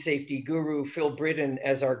national food safety guru, Phil Britton,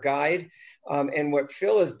 as our guide. And what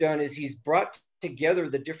Phil has done is he's brought together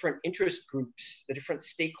the different interest groups, the different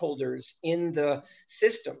stakeholders in the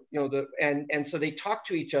system, and so they talk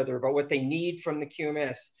to each other about what they need from the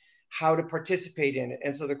QMS. how to participate in it.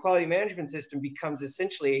 And so the quality management system becomes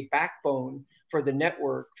essentially a backbone for the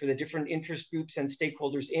network, for the different interest groups and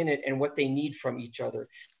stakeholders in it and what they need from each other.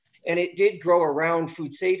 And it did grow around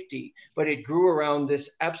food safety, but it grew around this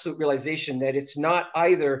absolute realization that it's not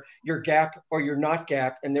either you're GAP or you're not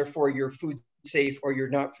GAP, and therefore you're food safe or you're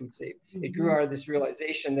not food safe. Mm-hmm. It grew out of this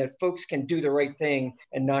realization that folks can do the right thing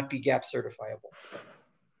and not be GAP certifiable.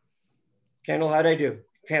 Kendal, how'd I do?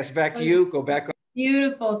 Pass it back to you. Go back on.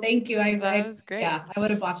 Beautiful. Thank you. That was great. Yeah, I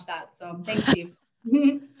would have watched that. So thanks, Steve.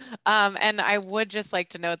 And I would just like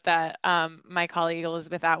to note that my colleague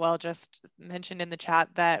Elizabeth Atwell just mentioned in the chat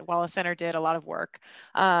that Wallace Center did a lot of work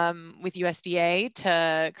with USDA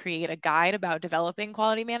to create a guide about developing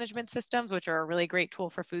quality management systems, which are a really great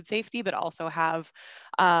tool for food safety, but also have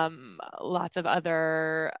lots of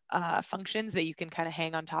other functions that you can kind of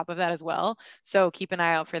hang on top of that as well. So keep an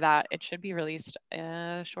eye out for that. It should be released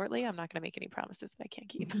shortly. I'm not going to make any promises that I can't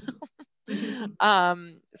keep.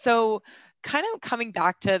 So kind of coming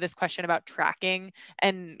back to this question about tracking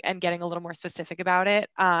and getting a little more specific about it,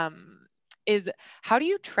 is how do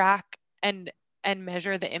you track and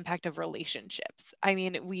measure the impact of relationships? I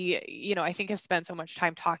mean, we, I think have spent so much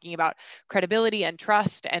time talking about credibility and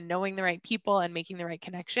trust and knowing the right people and making the right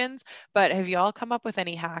connections, but have you all come up with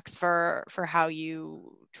any hacks for how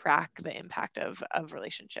you track the impact of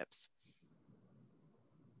relationships?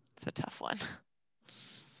 It's a tough one.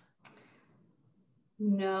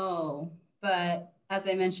 No, but as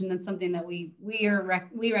I mentioned, that's something that we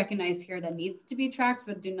recognize here that needs to be tracked,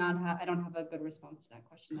 but I don't have a good response to that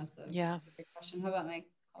question. That's a great question. How about my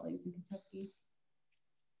colleagues in Kentucky?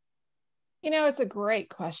 It's a great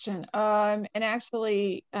question. And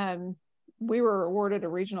actually, we were awarded a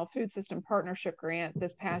regional food system partnership grant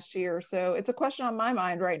this past year. So it's a question on my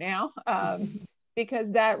mind right now,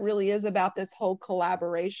 because that really is about this whole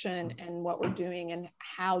collaboration and what we're doing and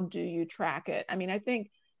how do you track it. I mean, I think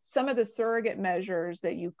some of the surrogate measures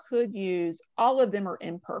that you could use, all of them are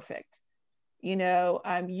imperfect.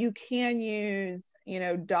 You can use,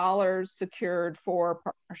 dollars secured for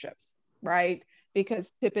partnerships, right?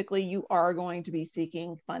 Because typically you are going to be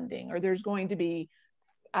seeking funding, or there's going to be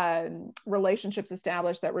relationships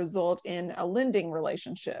established that result in a lending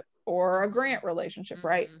relationship or a grant relationship,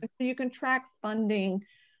 right? So you can track funding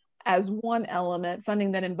as one element,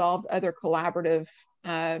 funding that involves other collaborative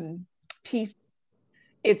pieces.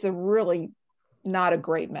 It's a really not a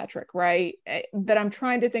great metric, right? But I'm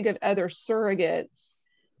trying to think of other surrogates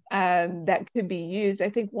that could be used. I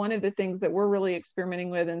think one of the things that we're really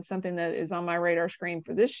experimenting with, and something that is on my radar screen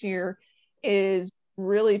for this year, is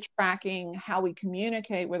really tracking how we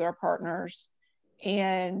communicate with our partners.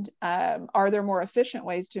 And are there more efficient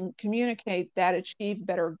ways to communicate that achieve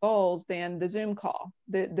better goals than the Zoom call,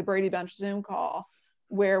 the Brady Bunch Zoom call,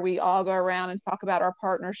 where we all go around and talk about our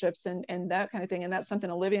partnerships and that kind of thing. And that's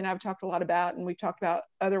something Olivia and I have talked a lot about, and we've talked about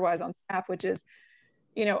otherwise on staff, which is,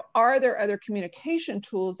 are there other communication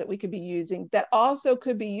tools that we could be using that also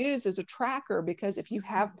could be used as a tracker? Because if you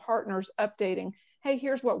have partners updating, hey,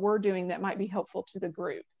 here's what we're doing that might be helpful to the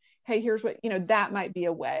group. Hey, here's what, that might be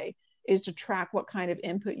a way, is to track what kind of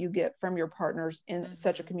input you get from your partners in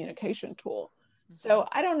such a communication tool. So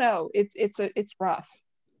I don't know, it's rough.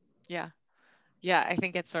 Yeah, I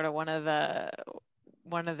think it's sort of one of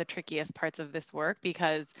the trickiest parts of this work,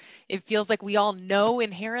 because it feels like we all know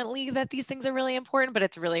inherently that these things are really important, but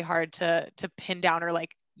it's really hard to pin down or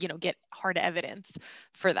get hard evidence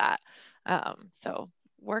for that. So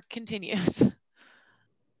work continues.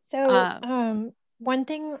 So one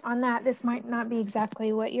thing on that, this might not be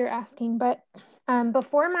exactly what you're asking, but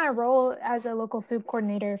before my role as a local food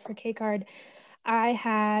coordinator for KCARD, I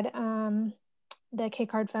had the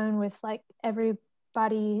KCARD phone with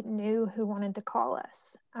everybody knew who wanted to call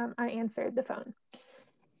us. I answered the phone.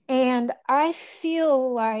 And I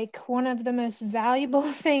feel like one of the most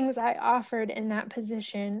valuable things I offered in that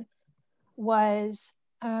position was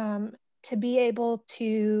to be able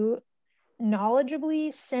to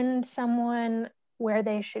knowledgeably send someone where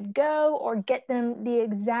they should go or get them the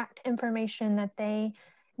exact information that they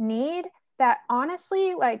need. That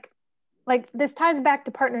honestly, like this ties back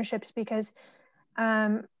to partnerships, because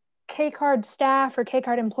KCARD staff or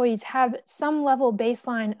KCARD employees have some level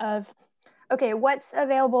baseline of, okay, what's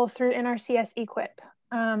available through NRCS equip,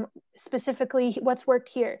 specifically what's worked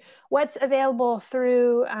here, what's available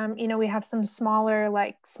through, we have some smaller,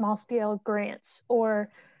 small scale grants, or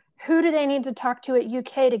who do they need to talk to at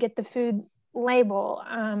UK to get the food label?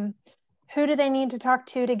 Who do they need to talk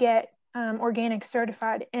to get organic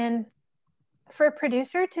certified? And for a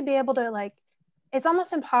producer to be able to it's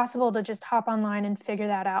almost impossible to just hop online and figure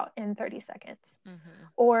that out in 30 seconds.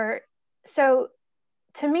 Or so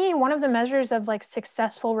to me, one of the measures of like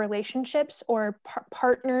successful relationships or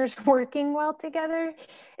partners working well together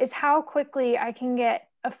is how quickly I can get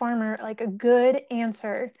a farmer like a good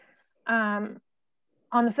answer on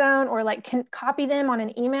the phone, or like can copy them on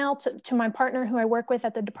an email to my partner who I work with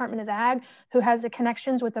at the Department of Ag, who has the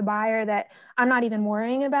connections with the buyer that I'm not even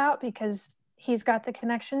worrying about because he's got the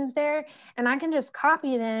connections there. And I can just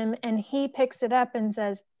copy them and he picks it up and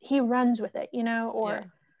says, he runs with it, you know, or,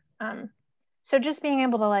 so just being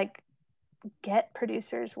able to like get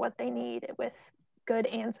producers what they need with good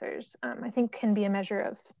answers, I think can be a measure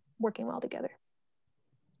of working well together.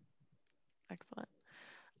 Excellent.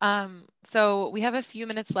 So we have a few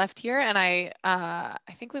minutes left here, and I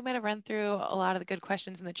think we might have run through a lot of the good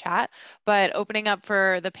questions in the chat, but opening up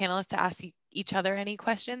for the panelists to ask each other any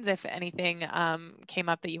questions, if anything came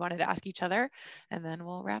up that you wanted to ask each other, and then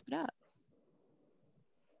we'll wrap it up.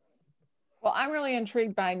 Well, I'm really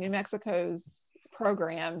intrigued by New Mexico's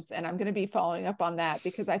programs, and I'm going to be following up on that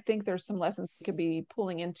because I think there's some lessons we could be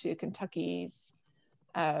pulling into Kentucky's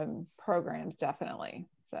programs, definitely.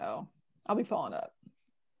 So I'll be following up.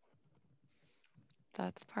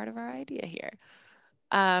 That's part of our idea here.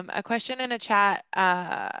 A question in a chat,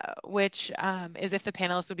 which is if the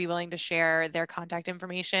panelists would be willing to share their contact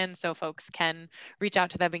information so folks can reach out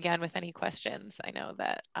to them again with any questions. I know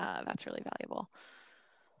that that's really valuable.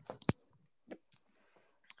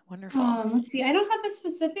 Wonderful. Let's see, I don't have a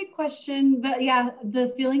specific question, but yeah,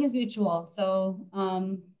 the feeling is mutual. So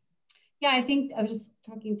yeah, I think I was just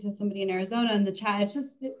talking to somebody in Arizona in the chat. It's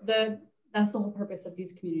just that's the whole purpose of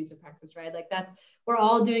these communities of practice, right? Like we're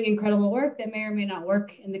all doing incredible work that may or may not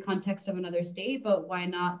work in the context of another state, but why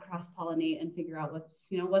not cross-pollinate and figure out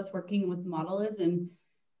what's working and what the model is, and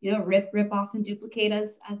rip off and duplicate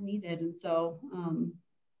as needed. And so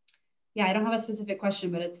yeah, I don't have a specific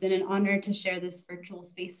question, but it's been an honor to share this virtual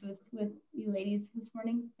space with you ladies this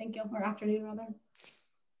morning. Thank you, or afternoon rather.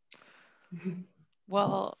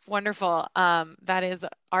 Well, wonderful. That is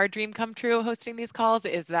our dream come true hosting these calls,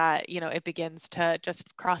 is that, it begins to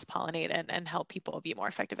just cross-pollinate and help people be more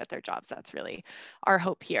effective at their jobs. That's really our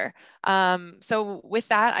hope here. So with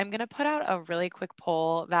that, I'm going to put out a really quick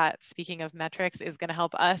poll that, speaking of metrics, is going to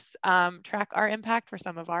help us track our impact for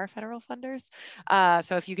some of our federal funders.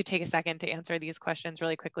 So if you could take a second to answer these questions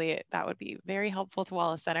really quickly, that would be very helpful to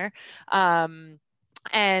Wallace Center.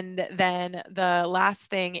 And then the last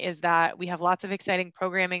thing is that we have lots of exciting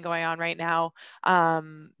programming going on right now.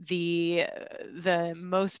 The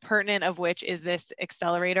most pertinent of which is this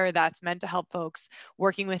accelerator that's meant to help folks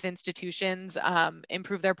working with institutions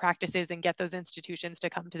improve their practices and get those institutions to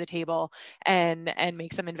come to the table and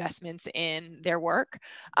make some investments in their work.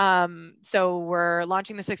 So we're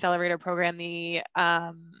launching this accelerator program. The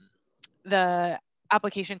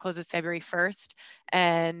application closes February 1st,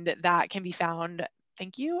 and that can be found,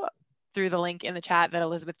 thank you, through the link in the chat that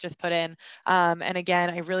Elizabeth just put in. And again,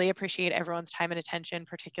 I really appreciate everyone's time and attention,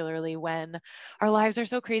 particularly when our lives are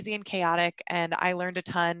so crazy and chaotic, and I learned a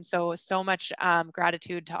ton. So much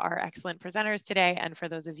gratitude to our excellent presenters today, and for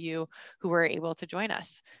those of you who were able to join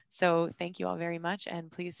us. So thank you all very much, and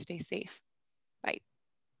please stay safe. Bye.